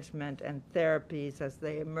 management, and therapies as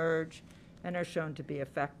they emerge and are shown to be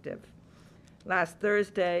effective. Last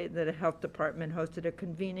Thursday, the health department hosted a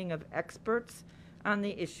convening of experts on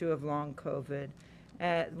the issue of long COVID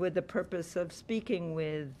with the purpose of speaking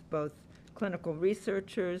with both clinical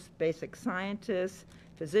researchers, basic scientists,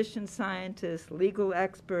 physician scientists, legal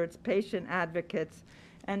experts, patient advocates,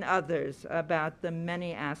 and others about the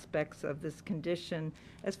many aspects of this condition.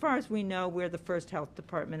 As far as we know, we're the first health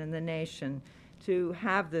department in the nation to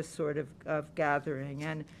have this sort of gathering.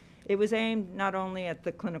 And it was aimed not only at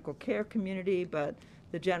the clinical care community, but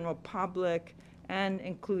the general public, and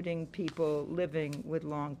including people living with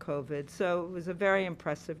long COVID. So it was a very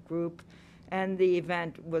impressive group, and the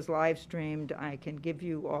event was live streamed. I can give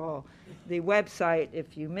you all the website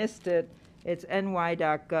if you missed it. It's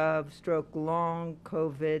ny.gov/long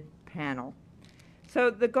COVID panel. So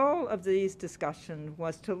the goal of these discussions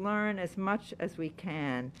was to learn as much as we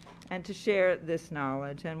can and to share this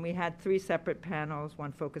knowledge. And we had 3 separate panels,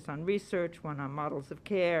 one focused on research, one on models of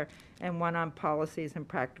care, and one on policies and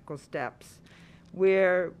practical steps.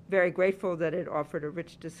 We're very grateful that it offered a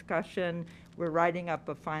rich discussion. We're writing up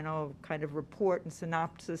a final kind of report and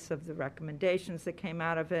synopsis of the recommendations that came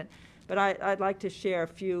out of it. But I'd like to share a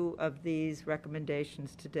few of these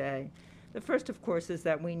recommendations today. The first, of course, is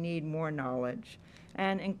that we need more knowledge.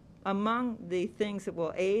 And among the things that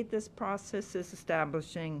will aid this process is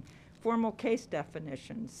establishing formal case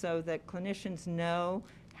definitions so that clinicians know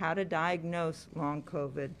how to diagnose long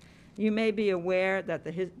COVID. You may be aware that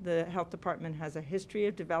the health department has a history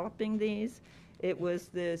of developing these. It was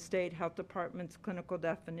the state health department's clinical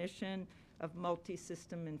definition of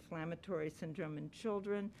multi-system inflammatory syndrome in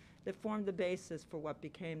children that formed the basis for what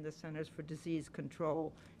became the Centers for Disease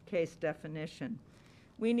Control case definition.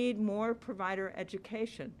 We need more provider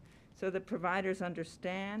education so that providers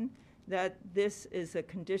understand that this is a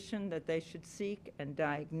condition that they should seek and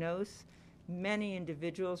diagnose. Many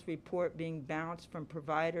individuals report being bounced from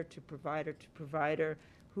provider to provider to provider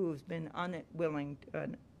who's been unwilling,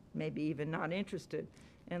 maybe even not interested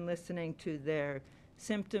in listening to their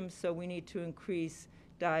symptoms. So we need to increase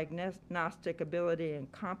diagnostic ability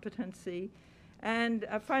and competency. And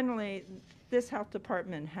finally, this health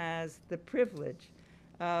department has the privilege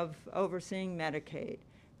of overseeing Medicaid,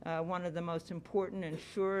 one of the most important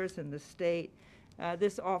insurers in the state.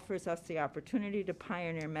 This offers us the opportunity to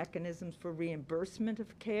pioneer mechanisms for reimbursement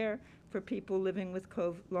of care for people living with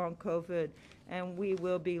long COVID, and we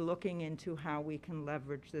will be looking into how we can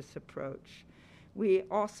leverage this approach. We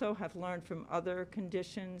also have learned from other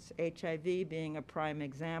conditions, HIV being a prime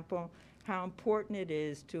example, how important it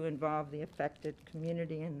is to involve the affected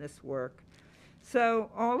community in this work.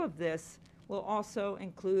 So all of this will also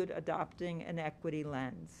include adopting an equity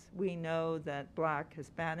lens. We know that Black,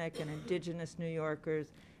 Hispanic, and Indigenous New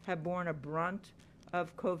Yorkers have borne a brunt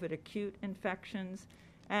of COVID acute infections,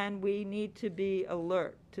 and we need to be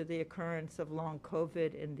alert to the occurrence of long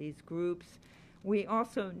COVID in these groups. We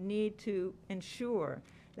also need to ensure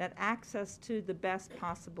that access to the best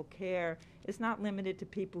possible care is not limited to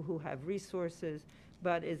people who have resources,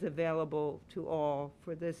 but is available to all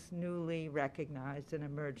for this newly recognized and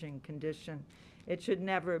emerging condition. It should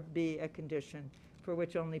never be a condition for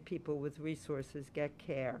which only people with resources get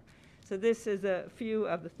care. So this is a few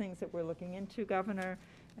of the things that we're looking into, Governor,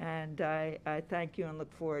 and I thank you and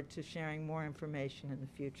look forward to sharing more information in the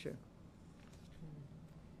future.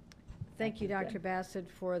 Thank you, Jen. Dr. Bassett,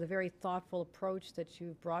 for the very thoughtful approach that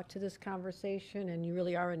you've brought to this conversation, and you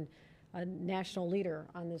really are a national leader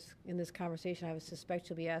on this in this conversation. I would suspect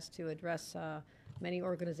you'll be asked to address many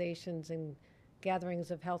organizations and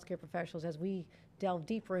gatherings of healthcare professionals as we delve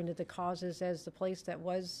deeper into the causes as the place that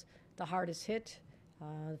was the hardest hit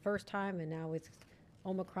the first time, and now with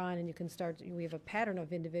Omicron, and you can start, we have a pattern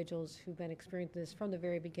of individuals who've been experiencing this from the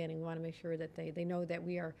very beginning. We want to make sure that they know that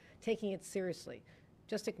we are taking it seriously.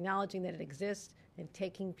 Just acknowledging that it exists and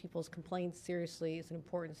taking people's complaints seriously is an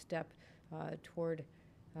important step toward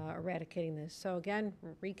eradicating this. So again,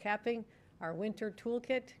 recapping our winter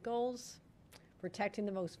toolkit goals: protecting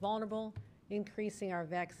the most vulnerable, increasing our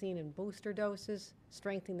vaccine and booster doses,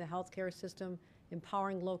 strengthening the healthcare system,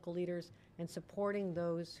 empowering local leaders, and supporting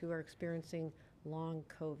those who are experiencing long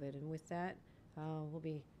COVID. And with that, we'll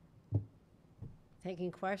be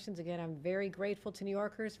taking questions. Again, I'm very grateful to New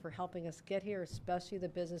Yorkers for helping us get here, especially the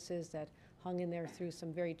businesses that hung in there through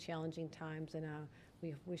some very challenging times, and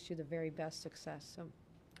we wish you the very best success. So,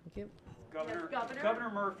 thank you. Governor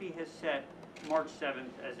Murphy has set March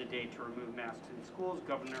 7th as a day to remove masks in schools.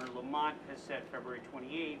 Governor Lamont has set February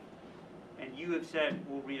 28th, and you have said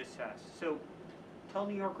we'll reassess. So tell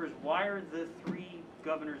New Yorkers, why are the three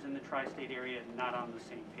governors in the tri-state area not on the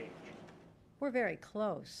same page? We're very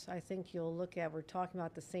close. I think you'll look at, we're talking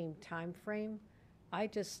about the same time frame. I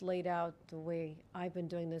just laid out the way I've been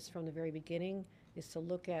doing this from the very beginning, is to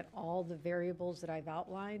look at all the variables that I've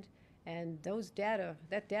outlined, and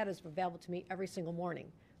that data is available to me every single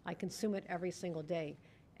morning. I consume it every single day.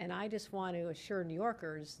 And I just want to assure New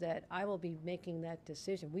Yorkers that I will be making that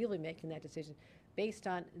decision, we'll be making that decision based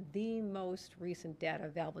on the most recent data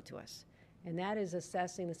available to us. And that is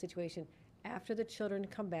assessing the situation after the children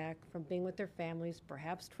come back from being with their families,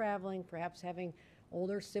 perhaps traveling, perhaps having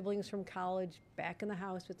older siblings from college back in the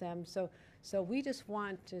house with them. So we just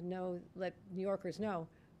want to let New Yorkers know,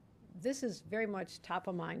 this is very much top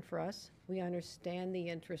of mind for us. We understand the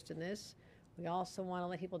interest in this. We also want to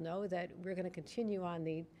let people know that we're going to continue on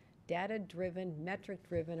the data-driven,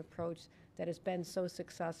 metric-driven approach that has been so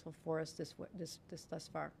successful for us this thus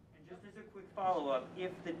far. And just as a quick follow-up,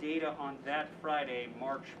 if the data on that Friday,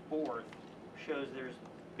 March 4th, shows there's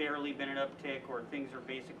barely been an uptick or things are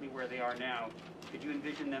basically where they are now, could you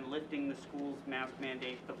envision them lifting the school's mask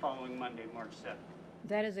mandate the following Monday, March 7th?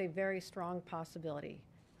 That is a very strong possibility.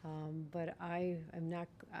 But I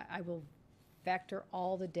will factor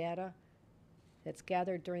all the data that's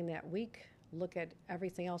gathered during that week, look at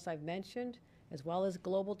everything else I've mentioned, as well as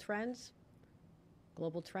global trends.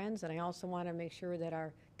 And I also want to make sure that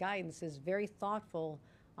our guidance is very thoughtful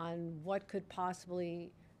on what could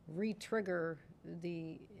possibly re-trigger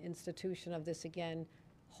the institution of this again.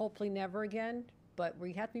 Hopefully never again, but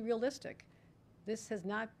we have to be realistic. This has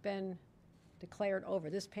not been declared over.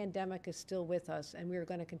 This pandemic is still with us, and we are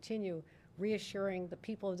going to continue reassuring the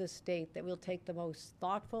people of this state that we'll take the most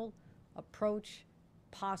thoughtful approach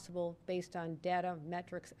possible based on data,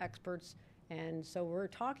 metrics, experts. And so we're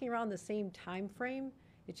talking around the same time frame.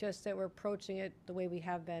 It's just that we're approaching it the way we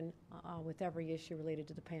have been with every issue related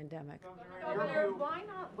to the pandemic. Governor, why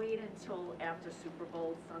not wait until after Super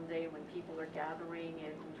Bowl Sunday when people are gathering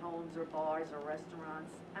in homes or bars or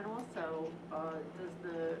restaurants? And also, does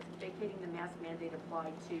the vacating the mask mandate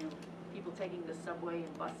apply to people taking the subway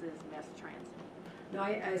and buses, mass transit? No,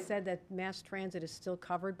 I said that mass transit is still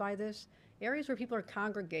covered by this. Areas where people are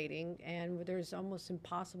congregating and where there's almost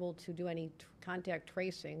impossible to do any contact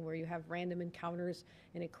tracing, where you have random encounters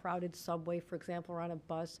in a crowded subway, for example, or on a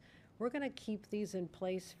bus, we're going to keep these in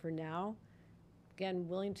place for now. Again,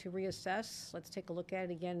 willing to reassess. Let's take a look at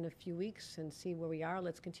it again in a few weeks and see where we are.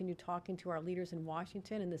 Let's continue talking to our leaders in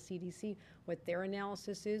Washington and the CDC, what their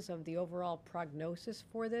analysis is of the overall prognosis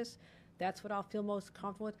for this. That's what I'll feel most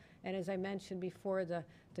comfortable with. And as I mentioned before, the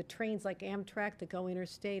trains like Amtrak that go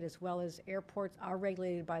interstate as well as airports are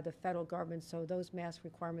regulated by the federal government, so those mask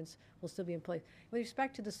requirements will still be in place. With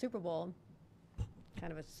respect to the Super Bowl,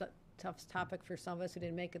 kind of a tough topic for some of us who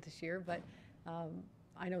didn't make it this year, but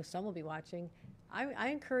I know some will be watching. I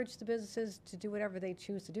encourage the businesses to do whatever they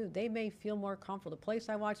choose to do. They may feel more comfortable. The place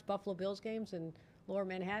I watch Buffalo Bills games in Lower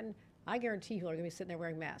Manhattan, I guarantee people are going to be sitting there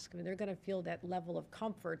wearing masks. I mean, they're going to feel that level of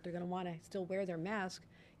comfort. They're going to want to still wear their mask.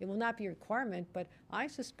 It will not be a requirement, but I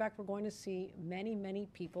suspect we're going to see many, many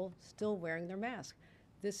people still wearing their mask.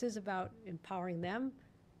 This is about empowering them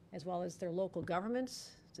as well as their local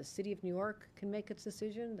governments. The city of New York can make its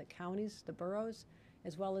decision, the counties, the boroughs,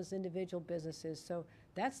 as well as individual businesses. So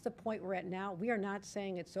that's the point we're at now. We are not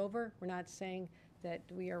saying it's over. We're not saying that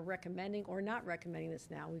we are recommending or not recommending this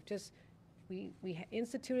now. We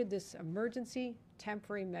instituted this emergency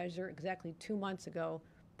temporary measure exactly 2 months ago,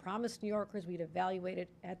 promised New Yorkers we'd evaluate it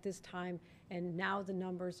at this time, and now the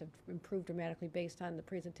numbers have improved dramatically based on the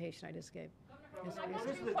presentation I just gave. Yes, What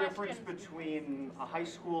please. is the difference between a high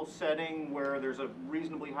school setting where there's a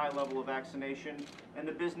reasonably high level of vaccination and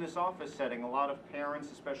the business office setting? A lot of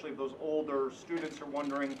parents, especially those older students, are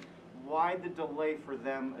wondering why the delay for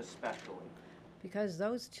them especially? Because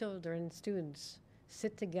those children, students,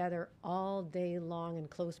 sit together all day long in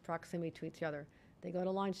close proximity to each other. They go to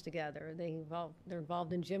lunch together. They're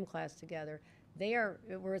involved in gym class together.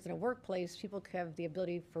 Whereas in a workplace, people have the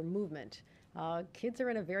ability for movement. Kids are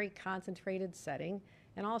in a very concentrated setting,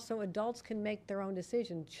 and also adults can make their own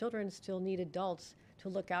decisions. Children still need adults to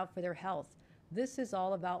look out for their health. This is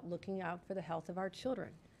all about looking out for the health of our children.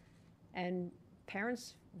 And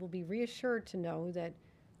parents will be reassured to know that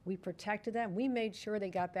we protected them. We made sure they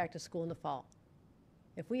got back to school in the fall.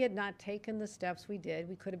 If we had not taken the steps we did,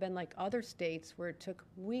 we could have been like other states where it took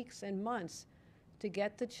weeks and months to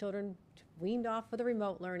get the children weaned off of the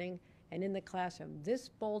remote learning and in the classroom. This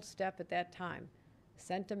bold step at that time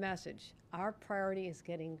sent a message. Our priority is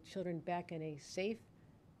getting children back in a safe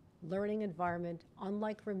learning environment,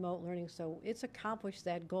 unlike remote learning, so it's accomplished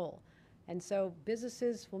that goal. And so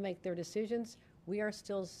businesses will make their decisions. We are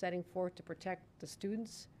still setting forth to protect the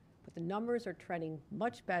students, but the numbers are trending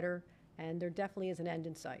much better, and there definitely is an end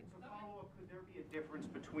in sight. For follow-up, could there be a difference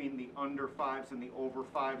between the under fives and the over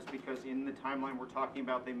fives? Because in the timeline we're talking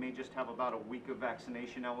about, they may just have about a week of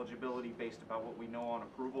vaccination eligibility based upon what we know on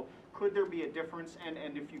approval. Could there be a difference? And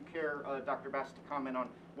if you care, Dr. Bass, to comment on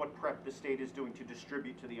what prep the state is doing to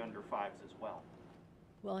distribute to the under fives as well.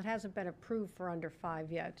 Well, it hasn't been approved for under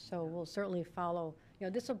 5 yet, so we'll certainly follow.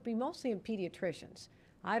 This will be mostly in pediatricians.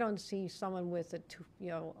 I don't see someone with a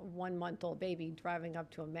 1-month-old baby driving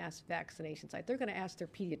up to a mass vaccination site. They're going to ask their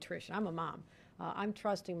pediatrician. I'm a mom. I'm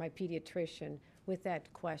trusting my pediatrician with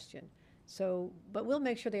that question. So, but we'll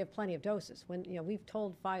make sure they have plenty of doses. When we've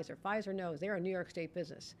told Pfizer knows they're a New York State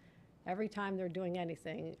business. Every time they're doing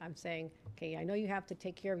anything, I'm saying, okay, I know you have to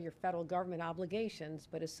take care of your federal government obligations,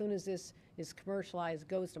 but as soon as this is commercialized,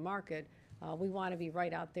 goes to market, we want to be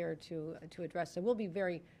right out there to address it. We'll be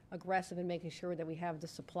very aggressive in making sure that we have the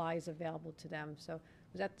supplies available to them. So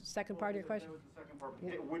was that the second part of your question? That was the second part.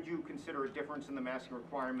 Yeah. Would you consider a difference in the masking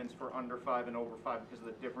requirements for under 5 and over 5 because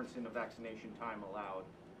of the difference in the vaccination time allowed?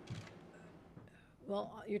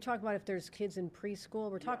 Well, you're talking about if there's kids in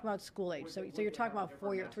preschool. We're talking about school age. So you're talking about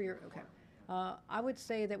 4-year, 3-year. Okay. I would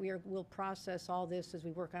say that we'll process all this as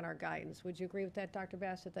we work on our guidance. Would you agree with that, Dr.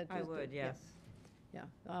 Bassett? I would, yes. Yeah.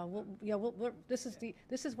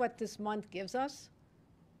 This is what this month gives us,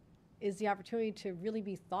 is the opportunity to really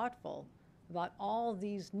be thoughtful about all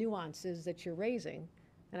these nuances that you're raising.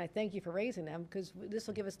 And I thank you for raising them, because this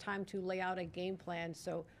will give us time to lay out a game plan.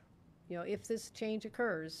 So, if this change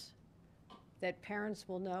occurs, that parents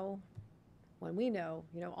will know, when we know,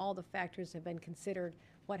 all the factors have been considered.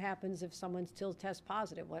 What happens if someone still tests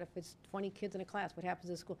positive? What if it's 20 kids in a class? What happens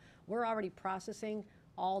in school? We're already processing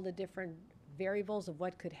all the different variables of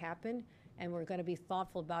what could happen, and we're going to be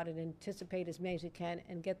thoughtful about it, anticipate as many as we can,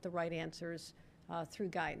 and get the right answers through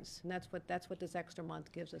guidance. And that's what this extra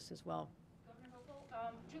month gives us as well. Governor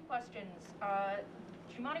Hochul, 2 questions.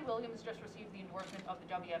 Jumaane Williams just received the endorsement of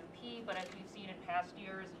the WFP, but as we've seen in past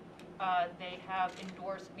years, they have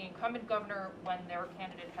endorsed the incumbent governor when their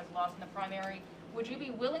candidate has lost in the primary. Would you be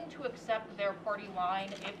willing to accept their party line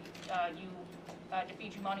if you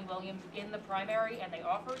defeat Jumaane Williams in the primary and they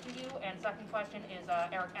offer it to you? And second question is,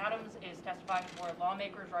 Eric Adams is testifying for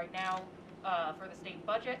lawmakers right now for the state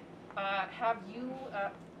budget. How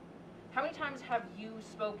many times have you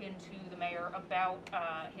spoken to the mayor about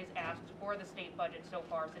his asks for the state budget so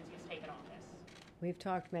far since he's taken office? We've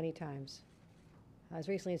talked many times, as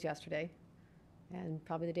recently as yesterday, and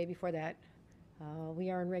probably the day before that.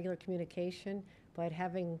 We are in regular communication, but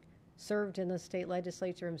having served in the state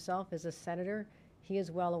legislature himself as a senator, he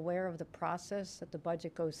is well aware of the process that the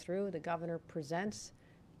budget goes through. The governor presents.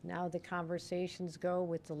 Now the conversations go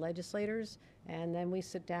with the legislators, and then we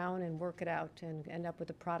sit down and work it out and end up with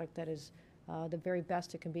a product that is the very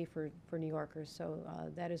best it can be for New Yorkers. So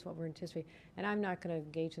that is what we're anticipating. And I'm not going to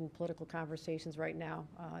engage in political conversations right now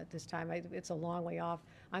at this time. It's a long way off.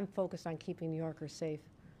 I'm focused on keeping New Yorkers safe.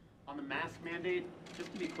 On the mask mandate,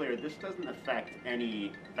 just to be clear, this doesn't affect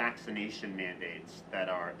any vaccination mandates that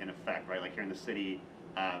are in effect, right? Like here in the city,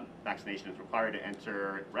 vaccination is required to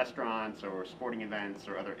enter restaurants or sporting events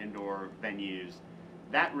or other indoor venues.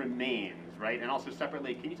 That remains, right? And also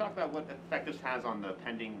separately, can you talk about what effect this has on the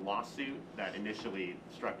pending lawsuit that initially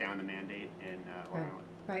struck down the mandate in Long Island?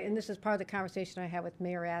 Right, and this is part of the conversation I had with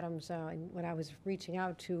Mayor Adams when I was reaching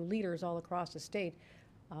out to leaders all across the state.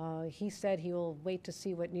 He said he will wait to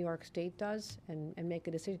see what New York State does and make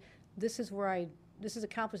a decision. This has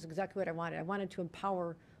accomplished exactly what I wanted. I wanted to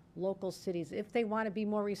empower local cities if they want to be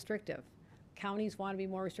more restrictive. Counties want to be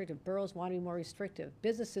more restrictive. Boroughs want to be more restrictive.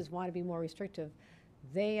 Businesses want to be more restrictive.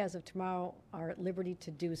 They, as of tomorrow, are at liberty to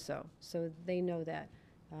do so. So they know that.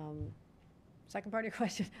 Second part of your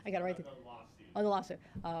question, I got it right there. The lawsuit. Oh, the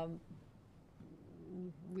lawsuit.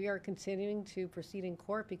 We are continuing to proceed in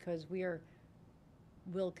court because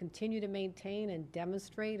will continue to maintain and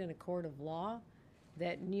demonstrate in a court of law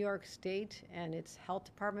that New York State and its health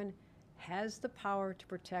department has the power to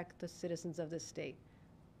protect the citizens of this state.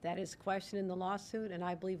 That is questioned in the lawsuit, and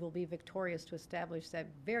I believe we'll be victorious to establish that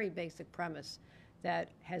very basic premise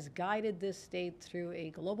that has guided this state through a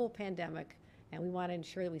global pandemic, and we want to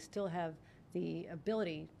ensure that we still have the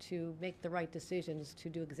ability to make the right decisions to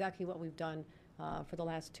do exactly what we've done for the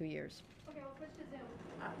last 2 years. Okay, we'll switch to Zoom.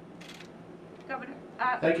 Governor,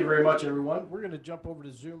 Thank you very much, everyone. We're going to jump over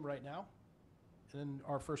to Zoom right now. And then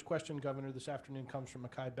our first question, Governor, this afternoon comes from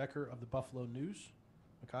Mackay Becker of the Buffalo News.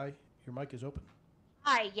 Mackay, your mic is open.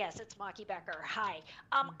 Hi, yes, it's Maki Becker. Hi.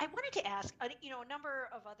 I wanted to ask, a number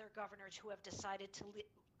of other governors who have decided to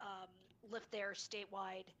lift their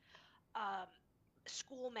statewide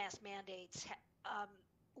school mask mandates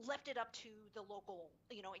left it up to the local,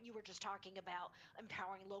 and you were just talking about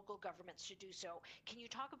empowering local governments to do so. Can you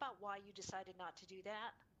talk about why you decided not to do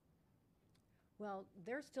that? Well,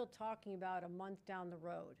 they're still talking about a month down the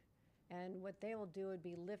road. And what they will do would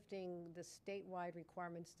be lifting the statewide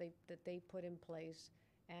requirements that they put in place.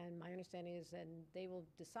 And my understanding is that they will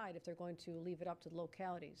decide if they're going to leave it up to the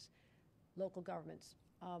localities, local governments.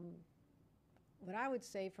 What I would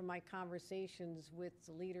say from my conversations with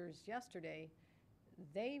the leaders yesterday,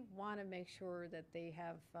 they want to make sure that they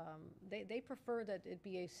have, they prefer that it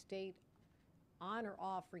be a state on or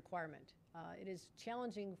off requirement. It is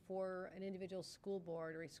challenging for an individual school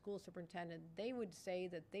board or a school superintendent. They would say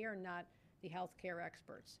that they are not the healthcare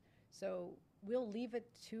experts. So we'll leave it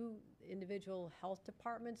to individual health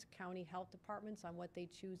departments, county health departments on what they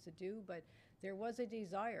choose to do. But there was a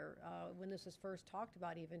desire, when this was first talked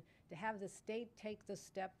about even, to have the state take the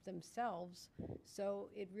step themselves. So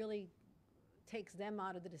it really takes them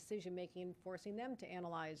out of the decision making and forcing them to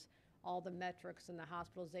analyze all the metrics and the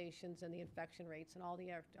hospitalizations and the infection rates and all the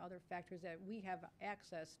other factors that we have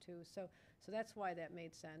access to. So that's why that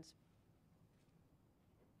made sense.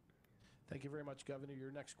 Thank you very much, Governor. Your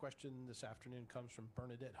next question this afternoon comes from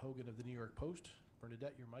Bernadette Hogan of the New York Post.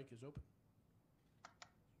 Bernadette, your mic is open.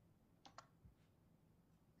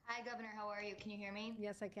 Hi, Governor. How are you? Can you hear me?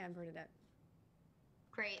 Yes, I can, Bernadette.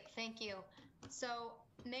 Great. Thank you. So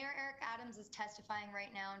Mayor Eric Adams is testifying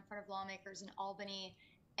right now in front of lawmakers in Albany,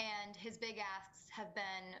 and his big asks have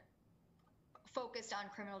been focused on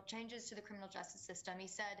criminal changes to the criminal justice system. He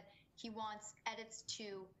said he wants edits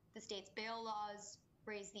to the state's bail laws,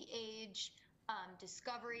 raise the age,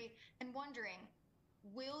 discovery, and wondering,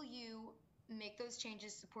 will you make those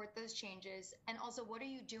changes, support those changes? And also, what are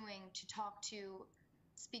you doing to talk to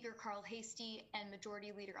Speaker Carl Heastie and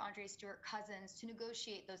Majority Leader Andre Stewart Cousins to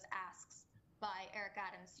negotiate those asks by Eric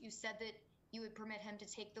Adams? You said that you would permit him to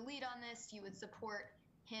take the lead on this, you would support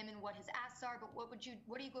him and what his asks are, but what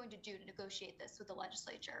are you going to do to negotiate this with the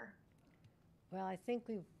legislature? Well, I think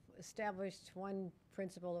we've established one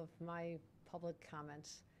principle of my public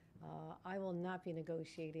comments. I will not be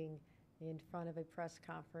negotiating in front of a press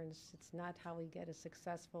conference. It's not how we get a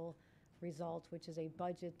successful result, which is a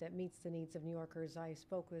budget that meets the needs of New Yorkers. I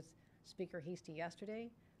spoke with Speaker Heastie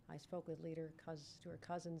yesterday. I spoke with Leader Stewart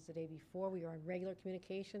Cousins the day before. We are in regular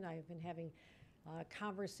communication. I have been having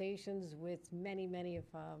conversations with many of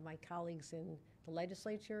my colleagues in the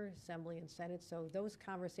legislature, Assembly, and Senate. So those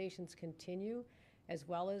conversations continue, as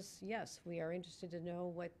well as, yes, we are interested to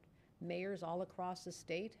know what mayors all across the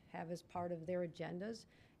state have as part of their agendas,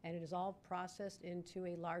 and it is all processed into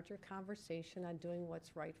a larger conversation on doing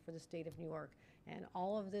what's right for the state of New York. And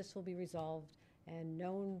all of this will be resolved and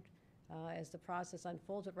known as the process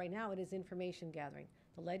unfolds. But right now, it is information gathering.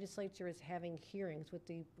 The legislature is having hearings with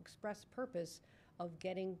the express purpose of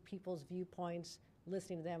getting people's viewpoints,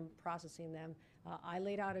 listening to them, processing them. I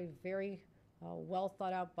laid out a very well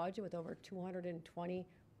thought out budget with over 220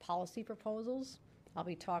 policy proposals. I'll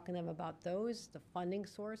be talking to them about those, the funding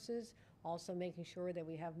sources, also making sure that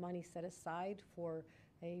we have money set aside for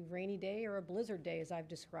a rainy day or a blizzard day, as I've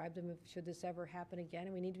described them, should this ever happen again,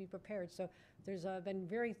 and we need to be prepared. So there's been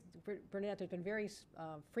Bernadette, there's been very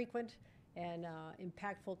frequent and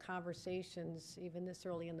impactful conversations even this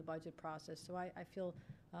early in the budget process. So I feel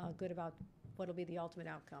good about what will be the ultimate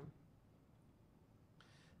outcome.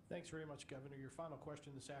 Thanks very much, Governor. Your final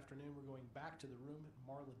question this afternoon, we're going back to the room.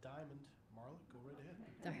 Marla Diamond. Marla, go right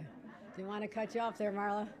ahead. Didn't want to cut you off there,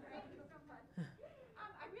 Marla.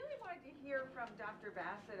 I really wanted to hear from Dr.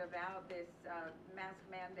 Bassett about this mask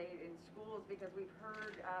mandate in schools, because we've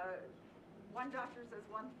heard one doctor says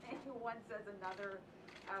one thing, one says another,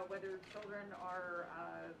 whether children are,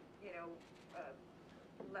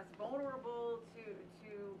 less vulnerable to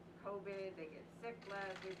COVID, they get sick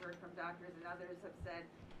less. We've heard from doctors, and others have said,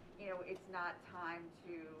 it's not time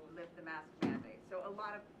to lift the mask mandate. So a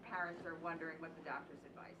lot of parents are wondering what the doctor's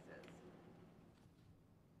advice is.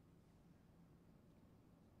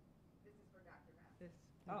 This is for Dr. Bassett.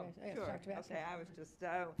 Oh, Okay. Yes, sure. Dr. Bassett. Okay, I was just,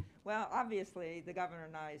 well, obviously, the governor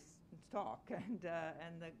and I talk, and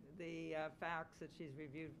the facts that she's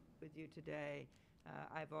reviewed with you today,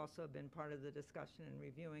 I've also been part of the discussion in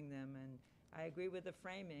reviewing them, and I agree with the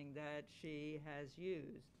framing that she has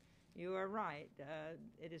used. You are right.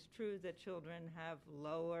 It is true that children have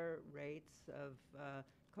lower rates of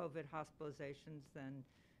COVID hospitalizations than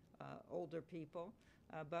older people,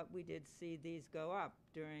 but we did see these go up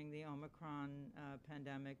during the Omicron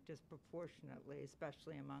pandemic disproportionately,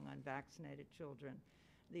 especially among unvaccinated children.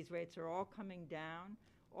 These rates are all coming down.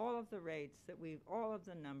 All of the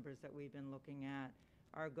numbers that we've been looking at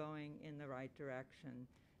are going in the right direction.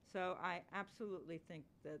 So I absolutely think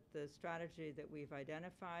that the strategy that we've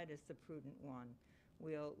identified is the prudent one.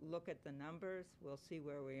 We'll look at the numbers, we'll see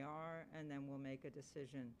where we are, and then we'll make a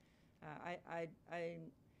decision.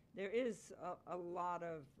 There is a lot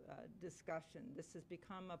of discussion. This has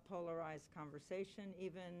become a polarized conversation,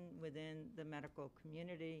 even within the medical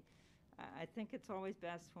community. I think it's always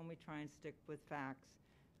best when we try and stick with facts.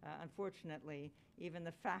 Unfortunately, even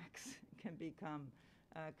the facts can become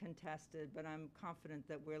contested, but I'm confident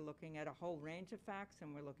that we're looking at a whole range of facts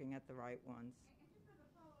and we're looking at the right ones. And just as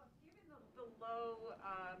a follow-up, given the low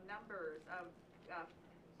numbers of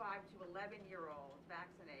 5 to 11-year-olds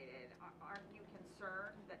vaccinated, aren't you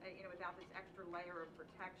concerned that, without this extra layer of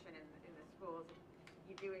protection in the schools, if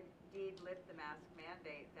you do indeed lift the mask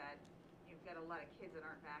mandate, that you've got a lot of kids that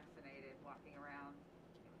aren't vaccinated walking around?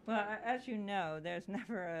 Well, as you know, there's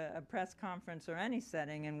never a press conference or any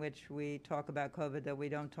setting in which we talk about COVID that we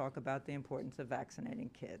don't talk about the importance of vaccinating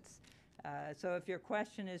kids. So if your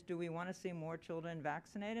question is, do we want to see more children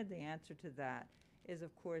vaccinated? The answer to that is,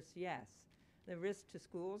 of course, yes. The risk to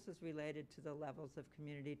schools is related to the levels of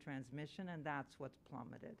community transmission, and that's what's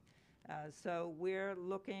plummeted. So we're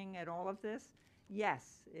looking at all of this.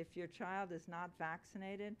 Yes, if your child is not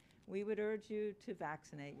vaccinated, we would urge you to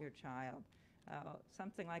vaccinate your child.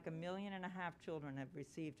 Something like 1.5 million children have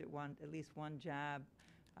received at least one jab,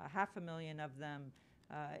 500,000 of them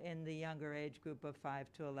in the younger age group of 5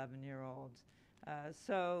 to 11-year-olds.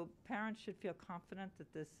 So parents should feel confident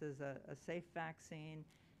that this is a safe vaccine,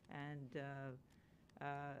 and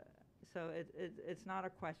so it's not a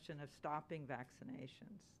question of stopping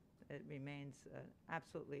vaccinations. It remains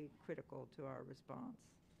absolutely critical to our response.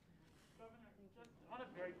 Governor, just on a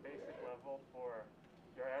very basic level for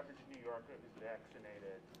your average New Yorker who's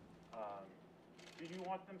vaccinated, do you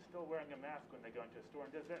want them still wearing a mask when they go into a store?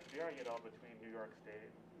 And does that vary at all between New York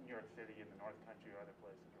State, New York City, and the North Country or other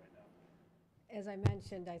places right now? As I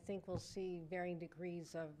mentioned, I think we'll see varying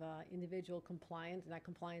degrees of individual compliance, not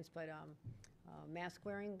compliance, but mask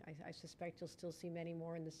wearing. I suspect you'll still see many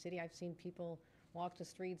more in the city. I've seen people walk the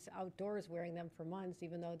streets outdoors wearing them for months,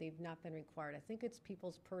 even though they've not been required. I think it's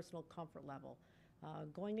people's personal comfort level.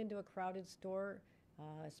 Going into a crowded store,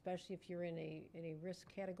 especially if you're in a risk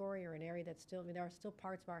category or an area that's still, there are still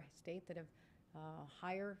parts of our state that have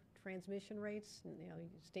higher transmission rates.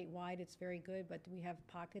 Statewide it's very good, but we have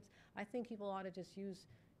pockets. I think people ought to just use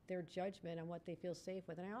their judgment on what they feel safe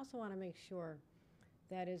with. And I also want to make sure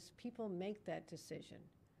that as people make that decision,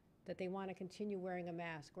 that they want to continue wearing a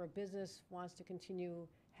mask, or a business wants to continue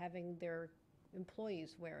having their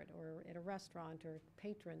employees wear it, or at a restaurant, or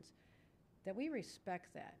patrons, that we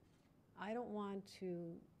respect that. I don't want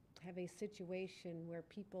to have a situation where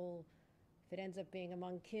people If it ends up being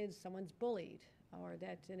among kids, someone's bullied, or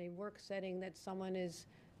that in a work setting that someone is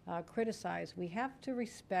criticized, we have to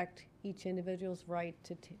respect each individual's right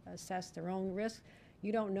to assess their own risk.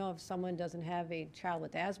 You don't know if someone doesn't have a child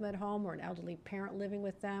with asthma at home or an elderly parent living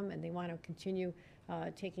with them and they want to continue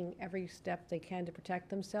taking every step they can to protect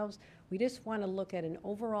themselves. We just want to look at an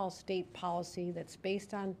overall state policy that's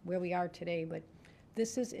based on where we are today, but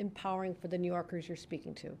this is empowering for the New Yorkers you're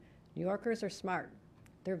speaking to. New Yorkers are smart.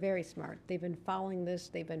 They're very smart. They've been following this.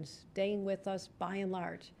 They've been staying with us by and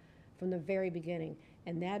large from the very beginning.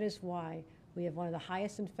 And that is why we have one of the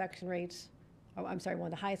highest infection rates, one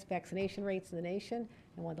of the highest vaccination rates in the nation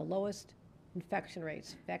and one of the lowest infection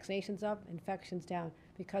rates. Vaccinations up, infections down,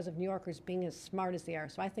 because of New Yorkers being as smart as they are.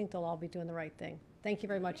 So I think they'll all be doing the right thing. Thank you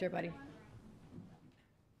very much, everybody.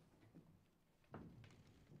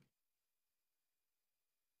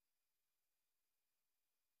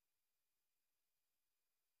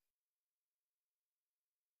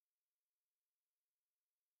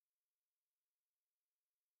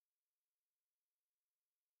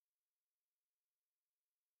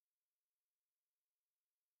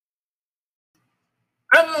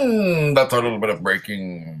 And that's a little bit of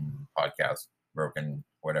breaking podcast, broken,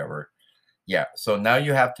 whatever. Yeah, so now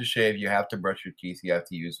you have to shave, you have to brush your teeth, you have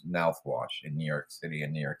to use mouthwash in New York City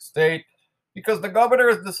and New York State because the governor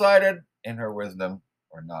has decided, in her wisdom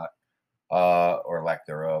or not, or lack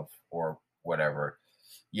thereof, or whatever.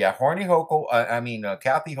 Yeah, Kathy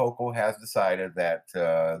Hochul has decided that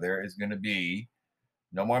there is going to be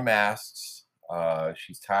no more masks.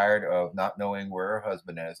 She's tired of not knowing where her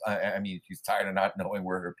husband is. She's tired of not knowing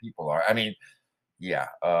where her people are.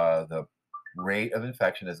 The rate of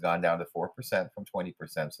infection has gone down to 4% from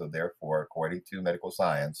 20%. So therefore, according to medical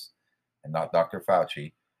science, and not Dr.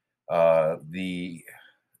 Fauci, the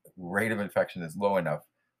rate of infection is low enough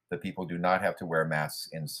that people do not have to wear masks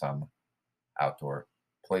in some outdoor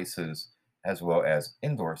places, as well as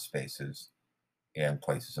indoor spaces and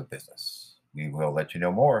places of business. We will let you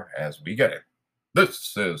know more as we get it.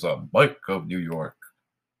 This is a Mike of New York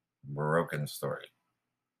broken story.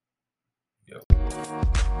 Yep.